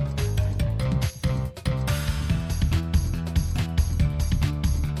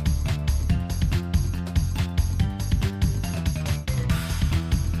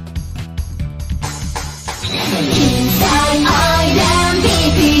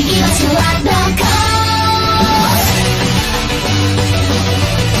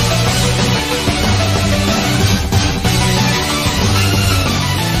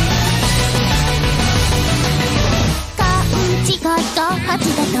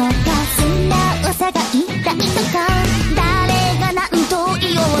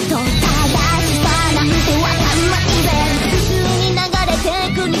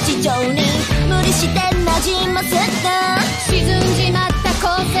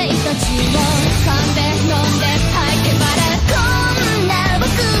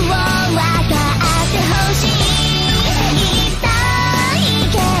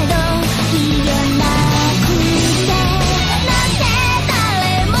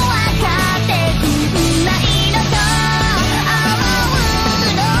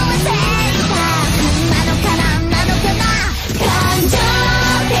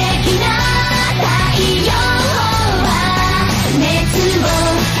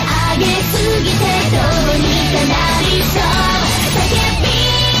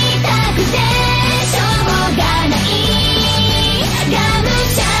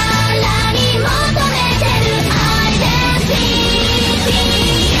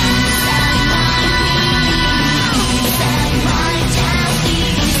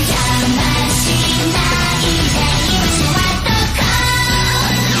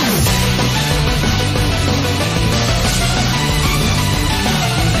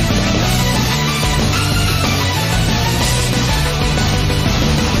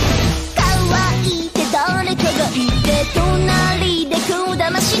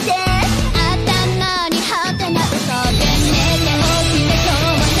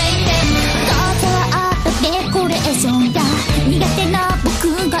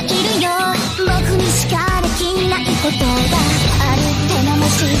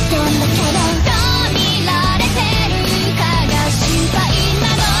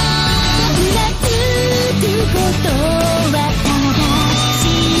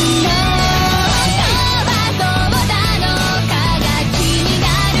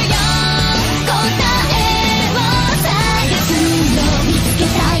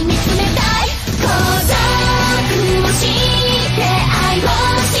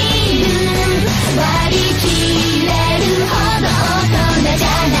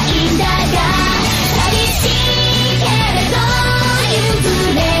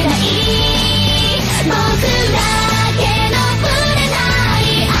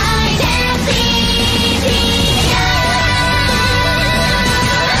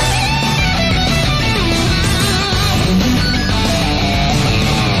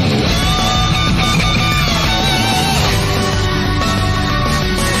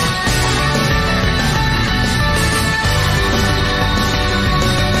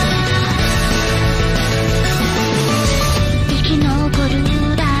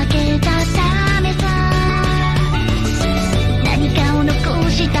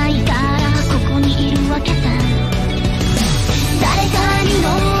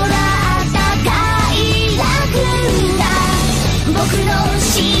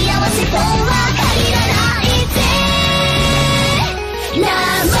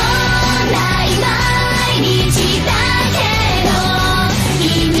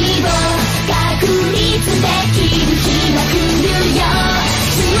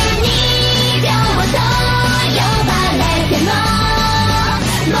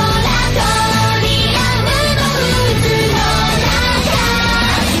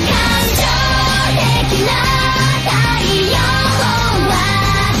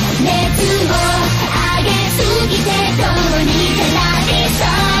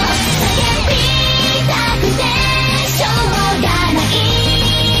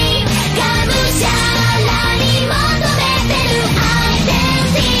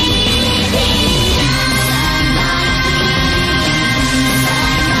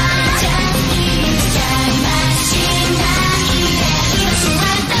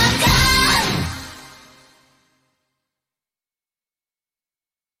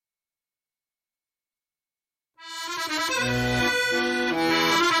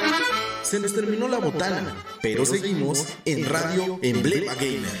 Se nos terminó la botana, pero seguimos en Radio Emblema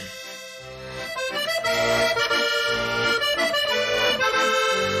Gamer.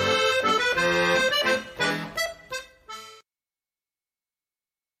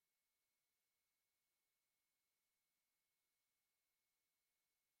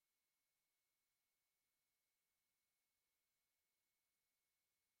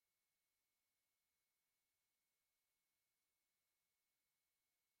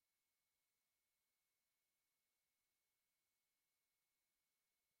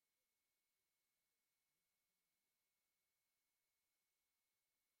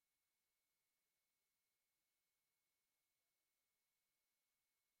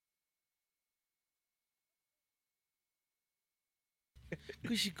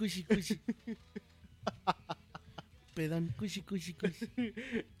 Cushi, cushi, cushi. Pedón, cushi, cushi, cushi.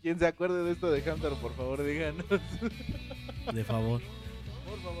 ¿Quién se acuerde de esto de Hunter? Por favor, díganos. De favor.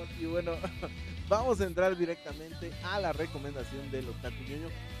 Por favor, y bueno, vamos a entrar directamente a la recomendación del Otaku Ñoño.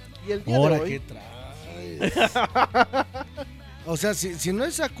 Y el día Ahora, de hoy... ¿qué traes? O sea, si no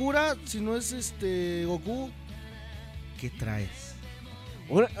es Sakura, si no es Goku, ¿qué traes?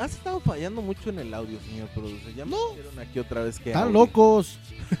 Ahora, has estado fallando mucho en el audio, señor producer. Ya me dijeron aquí otra vez que... Están audio. locos.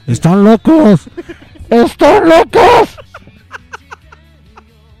 Están locos. Están locos.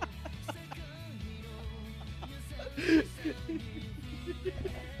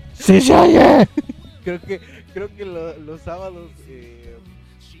 ¡Sí se oye! Creo que los sábados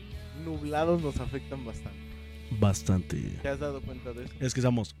nublados nos afectan bastante. Bastante. ¿Te has dado cuenta de eso? Es que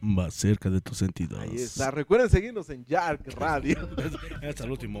estamos más cerca de tus sentidos. Ahí está. Recuerden seguirnos en Yark Radio. Hasta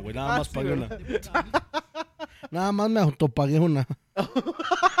el último, güey. Nada más sí, pagué una. ¿verdad? Nada más me autopagué una.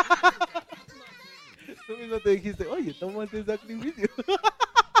 Tú mismo te dijiste, oye, toma este sacrificio.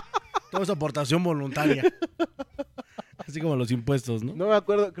 Toda esa aportación voluntaria. Así como los impuestos, ¿no? No me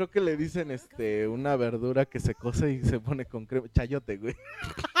acuerdo, creo que le dicen una verdura que se cose y se pone con crema. Chayote, güey.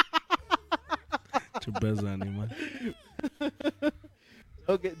 Chupas de animal.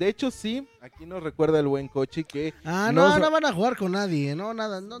 Ok, de hecho sí, aquí nos recuerda el buen Cochi que... No van a jugar con nadie, no,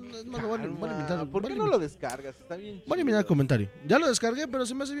 nada, no voy a invitar. ¿Por qué no lo descargas? Está bien chido. Voy a mirar el comentario. Ya lo descargué, pero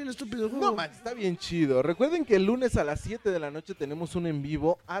se me hace bien estúpido el juego. No, man, está bien chido. Recuerden que el lunes a las 7 de la noche tenemos un en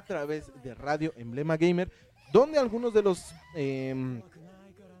vivo a través de Radio Emblema Gamer, donde algunos de los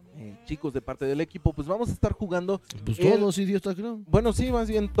chicos de parte del equipo, pues vamos a estar jugando. Pues todos, idiotas, creo. Bueno, sí, más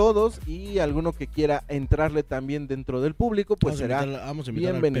bien todos, y alguno que quiera entrarle también dentro del público, pues vamos a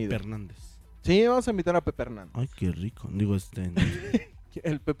invitar bienvenido. a Pepe Hernández. Sí, vamos a invitar a Pepe Hernández. Ay, qué rico. Digo,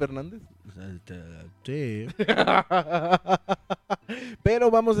 ¿El Pepe Hernández? Sí.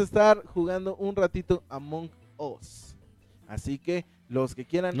 Pero vamos a estar jugando un ratito Among Us. Así que los que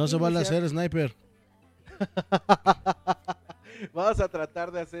quieran No se vale hacer sniper. Vamos a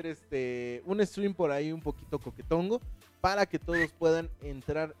tratar de hacer un stream por ahí un poquito coquetongo para que todos puedan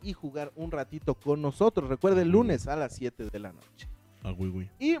entrar y jugar un ratito con nosotros. Recuerden, lunes a las 7 de la noche.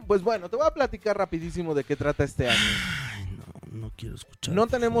 Y pues bueno, te voy a platicar rapidísimo de qué trata este año. Ay, no quiero escuchar. No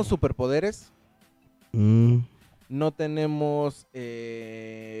tenemos superpoderes. No tenemos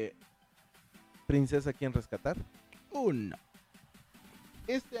princesa a quien rescatar. No.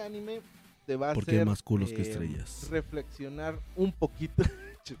 Este anime te va a ¿Por hacer qué más culos que estrellas? reflexionar un poquito.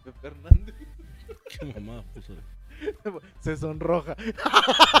 Chepe Fernández. Qué mamá puso. Se sonroja.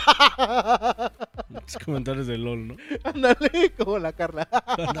 Los comentarios de LOL, ¿no? Ándale, como la Carla.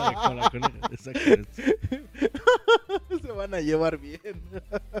 Ándale, con la coneja. Exacto. Se van a llevar bien.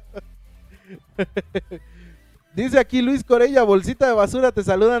 Dice aquí Luis Corella, bolsita de basura, te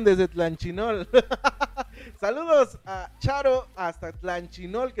saludan desde Tlanchinol. Saludos a Charo hasta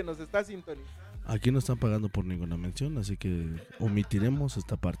Tlanchinol que nos está sintonizando. Aquí no están pagando por ninguna mención, así que omitiremos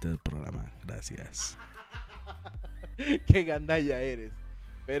esta parte del programa. Gracias. Qué gandalla eres.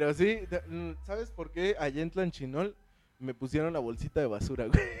 Pero sí, ¿sabes por qué allá en Tlanchinol me pusieron la bolsita de basura,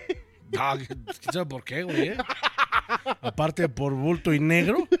 güey? Ah, ¿quién sabe por qué, güey? Aparte por bulto y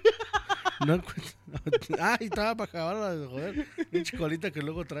negro. No, ay, estaba para acabar de joder. Pinche colita que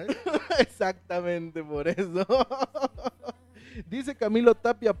luego trae. Exactamente por eso. Dice Camilo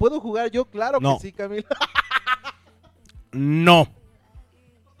Tapia, ¿puedo jugar yo? Claro No. que sí, Camilo. No.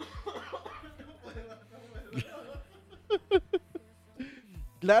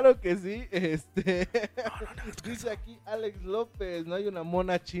 Claro que sí. Dice aquí Alex López, ¿no hay una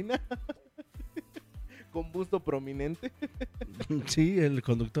mona china? Con busto prominente. Sí, el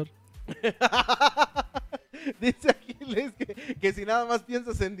conductor. Dice Aquiles que si nada más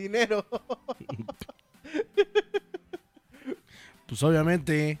piensas en dinero. Pues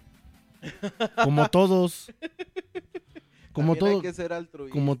obviamente, como todos. Como También todo, hay que ser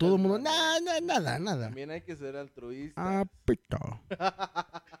altruista. como todo mundo. Nada. También hay que ser altruista. Ah, pito.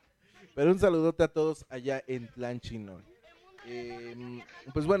 Pero un saludote a todos allá en Tlanchinol.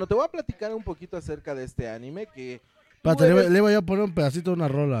 Pues bueno, te voy a platicar un poquito acerca de este anime que... Espérate, le voy a poner un pedacito de una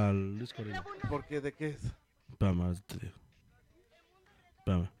rola al disco. ¿Por qué? ¿De qué es? Espérame, te digo.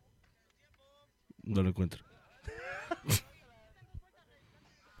 Espérame. No lo encuentro.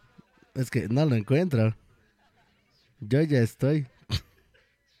 Es que no lo encuentro. Yo ya estoy.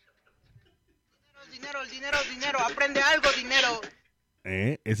 Dinero, aprende algo, dinero.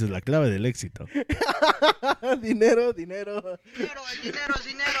 Esa es la clave del éxito. Dinero. El dinero,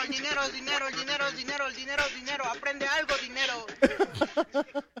 aprende algo, dinero.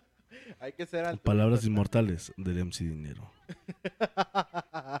 Hay que ser altruista. Palabras inmortales del MC Dinero.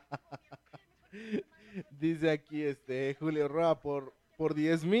 Dice aquí Julio Roa por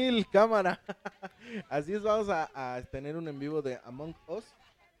 10,000 cámara. Así es, vamos a tener un en vivo de Among Us.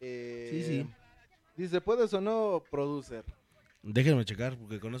 Sí. Dice, ¿puedes o no, producer? Déjenme checar,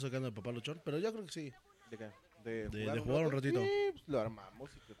 porque con eso que anda el papá luchón, pero yo creo que sí. ¿De jugar un ratito. Sí, pues lo armamos.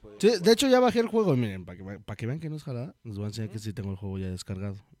 Y que puede Sí, jugar. de hecho ya bajé el juego, miren, para que vean que no es jalada, les voy a enseñar que sí tengo el juego ya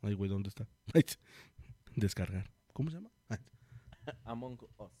descargado. Ay, güey, ¿dónde está? Descargar. ¿Cómo se llama? Among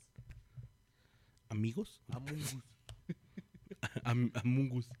Us. ¿Amigos? Among Us.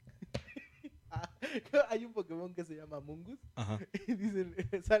 Among Us. Hay un Pokémon que se llama Among Us. Ajá. Y dicen,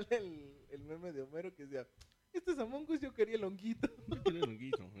 sale el meme de Homero que decía, este es Among Us, yo quería el honguito. Yo quiero el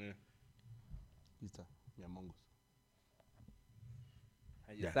honguito, Aquí está, mi Among Us.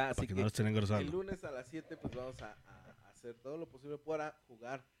 Ahí Ya, está, para así que que no lo estén engrosando. el lunes a las 7 pues vamos a hacer todo lo posible para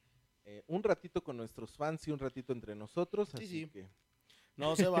jugar un ratito con nuestros fans y un ratito entre nosotros. Así sí. que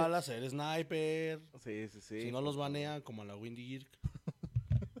No se vale hacer sniper. sí. Si no los banean, como a la Windy Gear.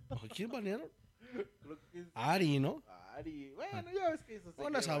 ¿A quién banearon? Creo que es Ari, ¿no? Ari. Bueno, ya ves que eso se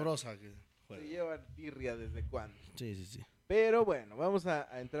Una llevan- sabrosa que Se juega. llevan tirria desde cuándo. Sí. Pero bueno, vamos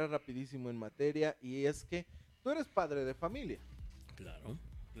a entrar rapidísimo en materia y es que tú eres padre de familia. Claro.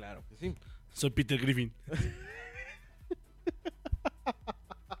 Claro que sí. Soy Peter Griffin.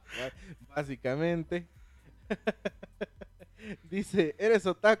 Básicamente. Dice, eres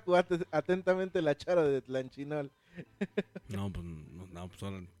otaku, atentamente la Charo de Tlanchinol. No,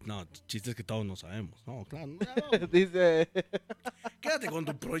 chistes que todos no sabemos. No, claro. No. Dice, Quédate con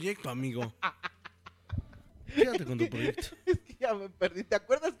tu proyecto, amigo. Quédate con tu proyecto. es que ya me perdí. ¿Te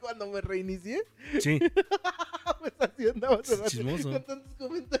acuerdas cuando me reinicié? Sí, Pues así andaba hace rato, Chismoso. con tantos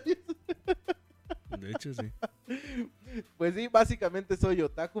comentarios. de hecho sí. Pues sí, básicamente soy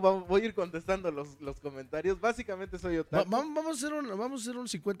otaku. Voy a ir contestando los comentarios. Básicamente soy otaku. Vamos a hacer un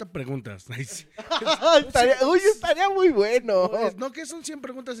 50 preguntas. Ay, sí. Estaría muy bueno. ¿No que son 100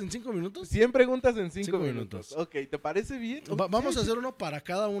 preguntas en 5 minutos? 100 preguntas en 5 5 minutos. minutos. Ok, ¿te parece bien? Vamos a hacer uno para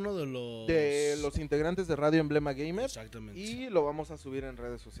cada uno de los integrantes de Radio Emblema Gamer. Exactamente. Y lo vamos a subir en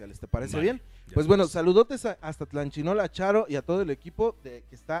redes sociales. ¿Te parece Vale, bien? ya Pues bueno, estás. saludotes hasta Tlanchinola, a Charo y a todo el equipo que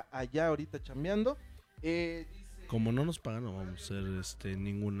está allá ahorita chambeando. Dice... Como no nos pagan, no vamos a hacer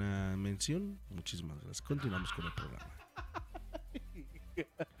ninguna mención. Muchísimas gracias. Continuamos con el programa.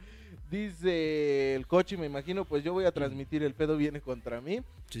 Dice el coche, me imagino, pues yo voy a transmitir, el pedo viene contra mí.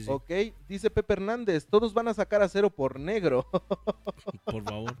 Sí. Ok, dice Pepe Hernández, todos van a sacar a 0 por negro. Por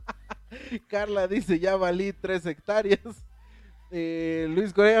favor. Carla dice, ya valí 3 hectáreas.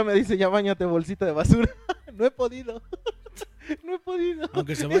 Luis Correa me dice, ya bañate, bolsita de basura. No he podido. No he podido.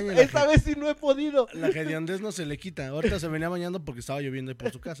 Aunque se bañe Esta vez sí no he podido. La hediondez no se le quita. Ahorita se venía bañando porque estaba lloviendo ahí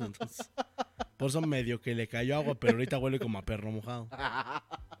por su casa. Entonces, por eso medio que le cayó agua, pero ahorita huele como a perro mojado.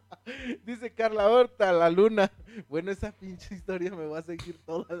 Dice Carla Horta, la luna. Bueno, esa pinche historia me va a seguir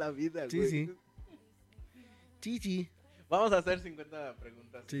toda la vida, güey. Sí. Sí. Vamos a hacer 50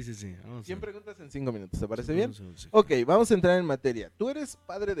 preguntas. Sí. Vamos 100 a- preguntas en 5 minutos, ¿te parece bien? Sí. Ok, vamos a entrar en materia. Tú eres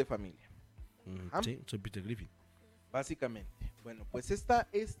padre de familia, Ajá. Sí, soy Peter Griffin. básicamente. Bueno, pues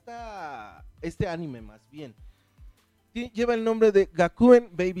este anime más bien lleva el nombre de Gakuen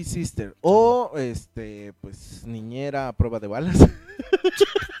Baby Sister o pues niñera a prueba de balas.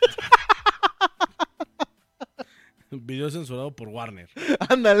 Video censurado por Warner.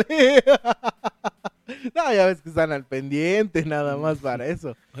 Ándale. No, ya ves que están al pendiente, nada más para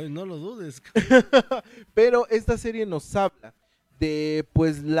eso. Ay, no lo dudes. Pero esta serie nos habla de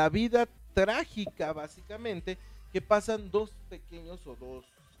pues la vida trágica básicamente que pasan dos pequeños o dos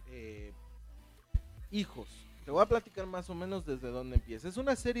hijos. Te voy a platicar más o menos desde dónde empieza. Es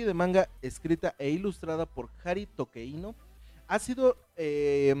una serie de manga escrita e ilustrada por Hari Tokeino. Ha sido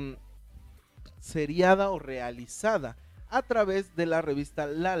seriada o realizada a través de la revista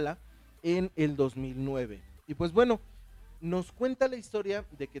Lala en el 2009. Y pues bueno, nos cuenta la historia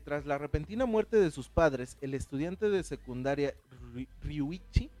de que tras la repentina muerte de sus padres, el estudiante de secundaria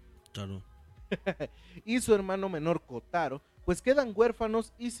Ryuichi Claro. y su hermano menor Kotaro, pues quedan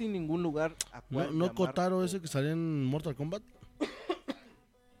huérfanos y sin ningún lugar a cual ¿No llamar Kotaro hogar. ese que salía en Mortal Kombat?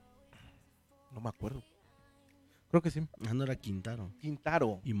 No me acuerdo. Creo que sí. Ah, no, era Quintaro.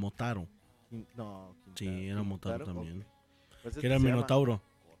 Quintaro. Y Motaro. No, Sí, Quintaro. era Motaro Quintaro, también. ok. Pues Que era Minotauro.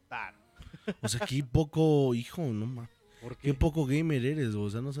 Kotaro. O sea, qué poco, hijo, no más. ¿Por Qué poco gamer eres, o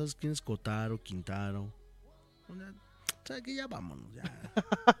sea, no sabes quién es Kotaro, Quintaro. O sea, que ya vámonos, ya.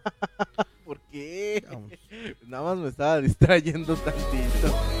 ¿Por qué? Ya vámonos. Nada más me estaba distrayendo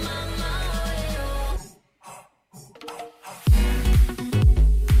tantito.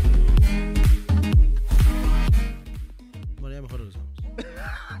 Bueno, ya mejor regresamos.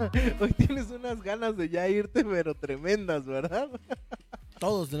 Hoy tienes unas ganas de ya irte, pero tremendas, ¿verdad?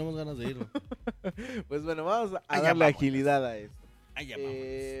 Todos tenemos ganas de ir. Pues bueno, vamos a ya darle vámonos. agilidad a esto. Ay, ya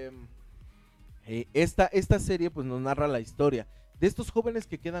Esta serie pues nos narra la historia de estos jóvenes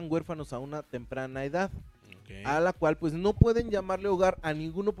que quedan huérfanos a una temprana edad, a la cual pues no pueden llamarle hogar a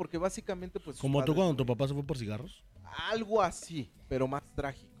ninguno porque básicamente pues sus Como tú padres cuando tu murieron. papá se fue por cigarros. Algo así, pero más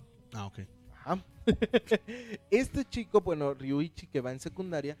trágico. Ah, ok. Ajá. Este chico, bueno, Ryuichi, que va en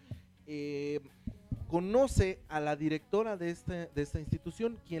secundaria, conoce a la directora de esta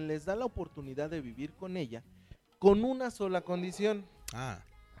institución, quien les da la oportunidad de vivir con ella con una sola condición. Ah.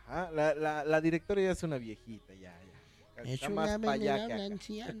 Ajá, la directora ya es una viejita, ya. Está más pa' allá que acá.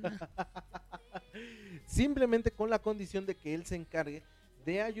 anciana. Simplemente con la condición de que él se encargue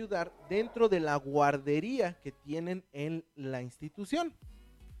de ayudar dentro de la guardería que tienen en la institución.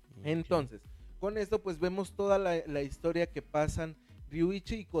 Entonces, con esto pues vemos toda la historia que pasan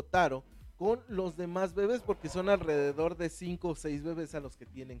Ryuichi y Kotaro con los demás bebés, porque son alrededor de 5 o 6 bebés a los que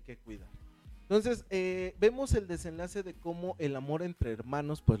tienen que cuidar. Entonces, vemos el desenlace de cómo el amor entre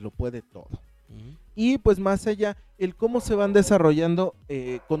hermanos pues lo puede todo. Y pues más allá, el cómo se van desarrollando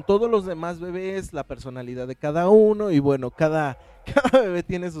con todos los demás bebés, la personalidad de cada uno, y bueno, cada bebé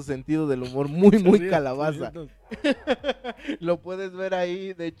tiene su sentido del humor muy calabaza. Lo puedes ver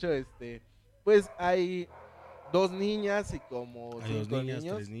ahí, de hecho, pues hay 2 niñas y como Hay 2 5 niñas,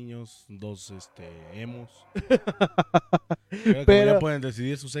 niños. 3 niños, 2 emos. Pero- Pero ya pueden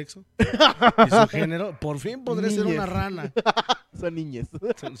decidir su sexo y su género. Por fin podré ser Niñes. una rana. Son niñas.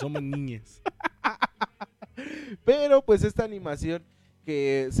 Somos niñas. Pero pues esta animación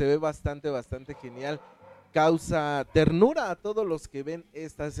que se ve bastante genial, causa ternura a todos los que ven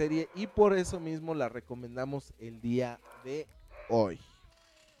esta serie y por eso mismo la recomendamos el día de hoy.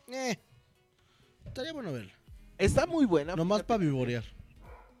 Estaría bueno verla. Está muy buena. Nomás fíjate para que, vivorear.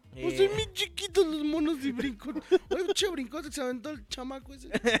 Pues son bien chiquitos los monos y brincón. Oye, un che brincón que se aventó el chamaco ese.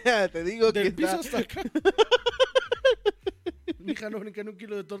 te digo Del que piso está... hasta acá. Mi hija no brinca en 1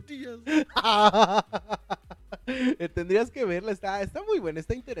 kilo de tortillas. Tendrías que verla, está muy buena,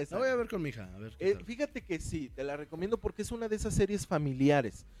 está La interesante. voy a ver con mi hija. A ver qué tal. Fíjate que sí, te la recomiendo porque es una de esas series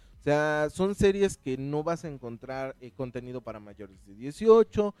familiares. O sea, son series que no vas a encontrar contenido para mayores de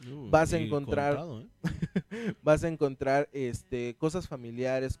 18, vas a Y encontrar contado, vas a encontrar cosas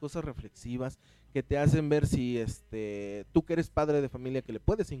familiares, cosas reflexivas que te hacen ver si tú que eres padre de familia que le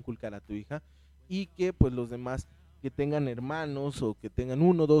puedes inculcar a tu hija y que pues los demás que tengan hermanos o que tengan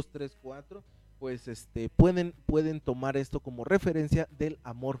 1, 2, 3, 4, pues pueden tomar esto como referencia del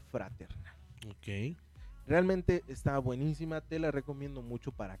amor fraternal. Ok. Realmente está buenísima, te la recomiendo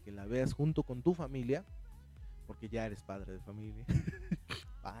mucho para que la veas junto con tu familia, porque ya eres padre de familia.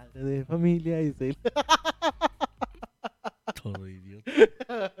 Padre de familia, es él. Todo idiota.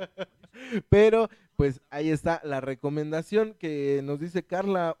 Pero, pues ahí está la recomendación que nos dice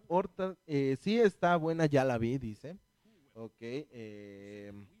Carla Horta. Sí está buena, ya la vi, dice. Ok.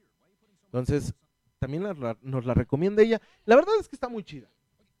 Entonces, también nos la recomienda ella. La verdad es que está muy chida.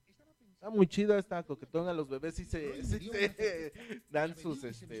 Está muy chida, está coquetona. Los bebés sí se dan sus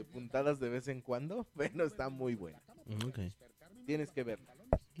puntadas de vez en cuando. Bueno, está muy buena. Ok. Tienes que verla.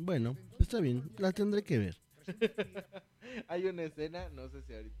 Bueno, está bien, la tendré que ver. Hay una escena, no sé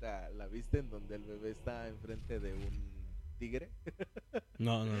si ahorita la viste, en donde el bebé está enfrente de un tigre.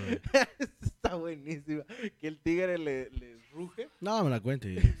 No. Está buenísima. Que el tigre le ruge. No me la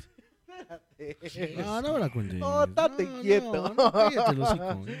cuentes. No me la cuentes. No, estate quieto. No, cállate el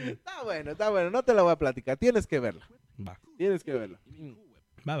hocico. Está bueno, no te la voy a platicar. Tienes que verla. Va. Tienes que verla.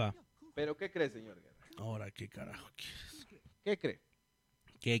 Va. Pero, ¿qué crees, señor Guerra? Ahora, ¿qué carajo quieres? ¿Qué cree?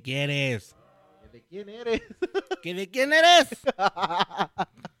 ¿Qué quieres? ¿De quién eres? ¿Que de quién eres?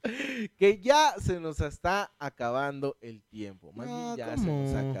 Que ya se nos está acabando el tiempo. Más No, bien ya ¿cómo?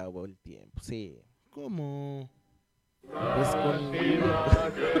 se nos acabó el tiempo, sí. ¿Cómo? Pues con...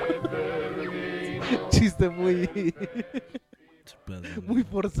 Chiste muy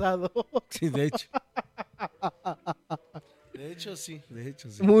forzado. Sí, de hecho. De hecho, sí.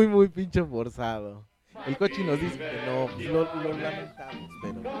 Muy pinche forzado. El coche nos dice que no, pues lo lamentamos,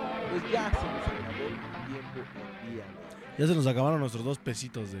 pero pues ya se nos acabó el tiempo el día Ya se nos acabaron nuestros 2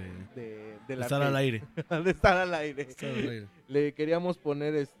 pesitos de estar al aire. de estar al aire. Estar al aire. Le queríamos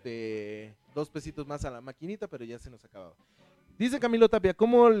poner 2 pesitos más a la maquinita, pero ya se nos acababa. Dice Camilo Tapia,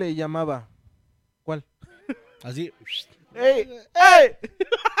 ¿cómo le llamaba? ¿Cuál? Así. ¡Ey! ¡Ey!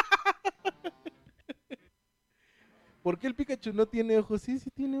 ¿Por qué el Pikachu no tiene ojos? Sí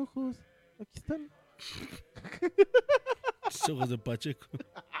tiene ojos. Aquí están. Ojos de Pacheco.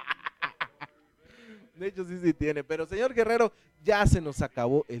 De hecho, sí tiene. Pero, señor Guerrero, ya se nos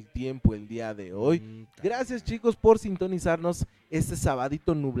acabó el tiempo el día de hoy. Gracias, chicos, por sintonizarnos este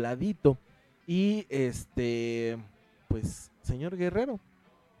sabadito nubladito. Y, pues, señor Guerrero.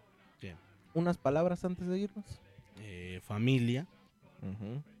 ¿Qué? Unas palabras antes de irnos. Familia.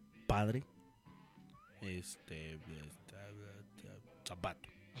 Padre. Zapato.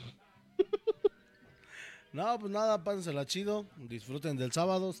 No, pues nada, pásensela chido. Disfruten del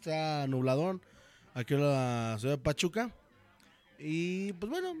sábado. Está nubladón aquí en la ciudad de Pachuca. Y pues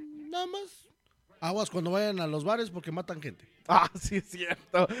bueno, nada más. Aguas cuando vayan a los bares porque matan gente. Ah, sí es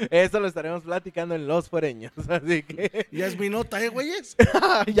cierto. Eso lo estaremos platicando en Los Fuereños. Así que Ya es mi nota, güeyes.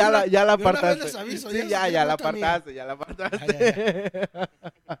 ya la de una vez apartaste. les aviso, Sí, ya ya la nota mía. apartaste, ya la apartaste.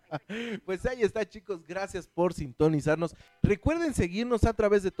 Pues ahí está, chicos. Gracias por sintonizarnos. Recuerden seguirnos a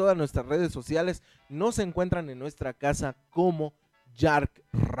través de todas nuestras redes sociales. Nos encuentran en nuestra casa como Yark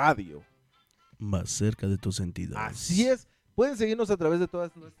Radio. Más cerca de tus sentidos. Así es. Pueden seguirnos a través de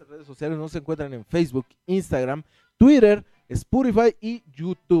todas nuestras redes sociales. Nos encuentran en Facebook, Instagram, Twitter, Spotify y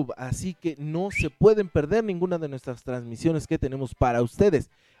YouTube. Así que no se pueden perder ninguna de nuestras transmisiones que tenemos para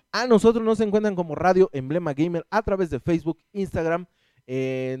ustedes. A nosotros nos encuentran como Radio Emblema Gamer a través de Facebook, Instagram,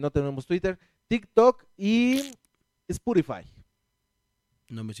 no tenemos Twitter, TikTok y Spotify.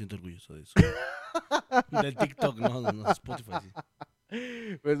 No me siento orgulloso de eso. Del TikTok, no, Spotify sí.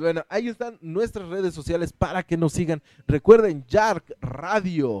 Pues bueno, ahí están nuestras redes sociales para que nos sigan. Recuerden, Yark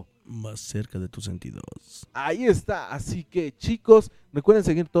Radio. Más cerca de tus sentidos. Ahí está, así que chicos, recuerden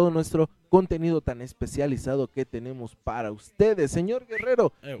seguir todo nuestro contenido tan especializado que tenemos para ustedes. Señor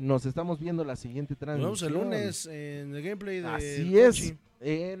Guerrero, nos estamos viendo la siguiente transmisión. Nos vemos el lunes en el gameplay de Así es,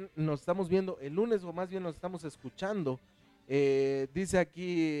 nos estamos viendo el lunes, o más bien nos estamos escuchando. Dice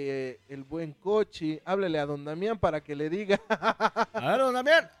aquí el buen Cochi, háblele a don Damián para que le diga. A ver, don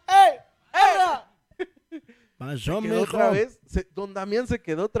Damián. ¡Ey! ¡Ey! Pasó, otra vez, don Damián se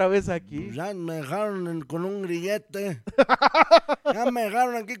quedó otra vez aquí. Ya me dejaron con un grillete. Ya me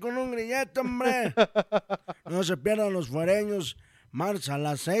dejaron aquí con un grillete, hombre. No se pierdan los fuereños. Marcha a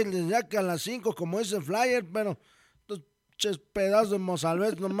las 6, ya que a las 5, como dice el flyer, pero estos pedazos de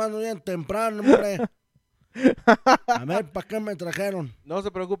mozalbés nomás no llegan temprano, hombre. A ver, ¿para qué me trajeron? No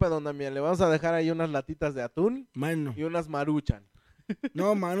se preocupe, don Damián, le vamos a dejar ahí unas latitas de atún Bueno. y unas maruchan.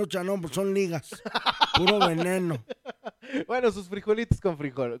 No, marucha, no, pues son ligas. Puro veneno. Bueno, sus frijolitos con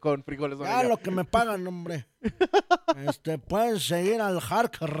frijoles. Ya lo que me pagan, hombre. Pueden seguir al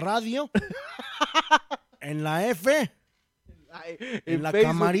Hark Radio en la F, en la Facebook,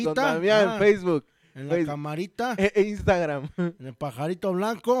 camarita, don Damián, en Facebook, en la camarita, Instagram, en el pajarito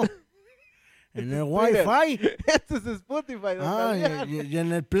blanco, en el Wi-Fi. Este es Spotify, don Damián. Y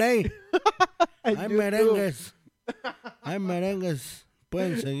en el Play. Hay merengues. Hay merengues.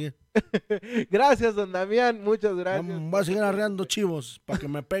 Pueden seguir. Gracias, don Damián, muchas gracias. Voy a seguir arreando chivos para que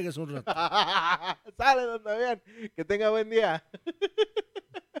me pegues un rato. Sale, don Damián, que tenga buen día.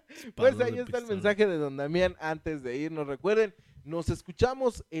 Pues ahí está el mensaje de don Damián antes de irnos. Recuerden, nos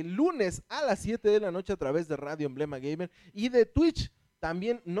escuchamos el lunes a las 7 de la noche a través de Radio Emblema Gamer y de Twitch.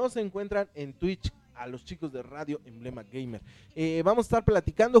 También nos encuentran en Twitch a los chicos de Radio Emblema Gamer. Vamos a estar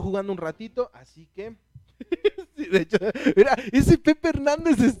platicando, jugando un ratito, así que... Sí, de hecho, mira, ese Pepe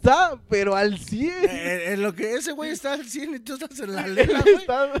Hernández está, pero al 100. En lo que ese güey está al 100 y tú estás en la lela,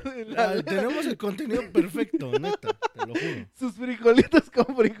 güey. Tenemos el contenido perfecto, neta, te lo juro. Sus frijolitos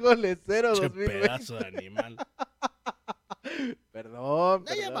con frijoles, 0 Che 2020. pedazo de animal. Perdón.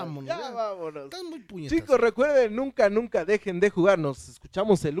 Ya vámonos. Ya vámonos. Estás muy puñetazo. Chicos, recuerden, nunca dejen de jugar. Nos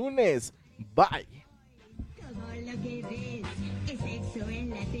escuchamos el lunes. Bye. Todo lo que ves es sexo en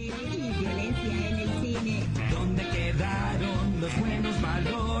la tele y violencia en el cine. ¿Dónde quedaron los buenos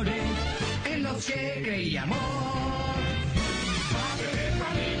valores en los que creíamos? Padre de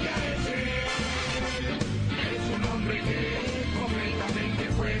familia es un hombre que completamente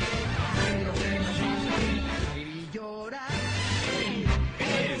fue, pero que nos hace reír y llorar.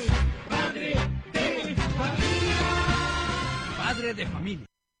 Es padre de familia. Padre de familia.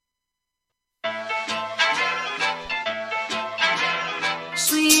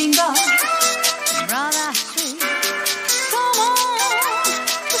 Swing on, brother, swing. Come on,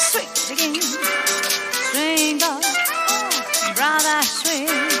 the swing again. Swing on, brother, swing.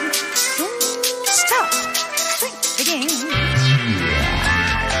 Don't stop, swing again.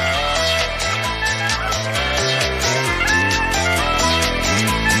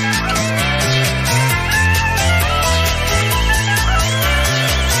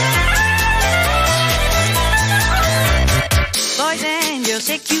 Boys and girls,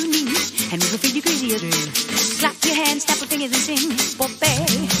 take you knee, and we will feel you crazy as real. Clap your hands, tap your fingers and sing, Bobby,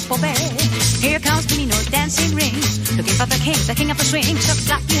 Bobby. Here comes Pino, dancing ring, looking for the king of the swing. So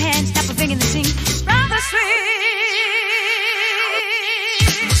clap your hands, tap your fingers and sing, brother swing.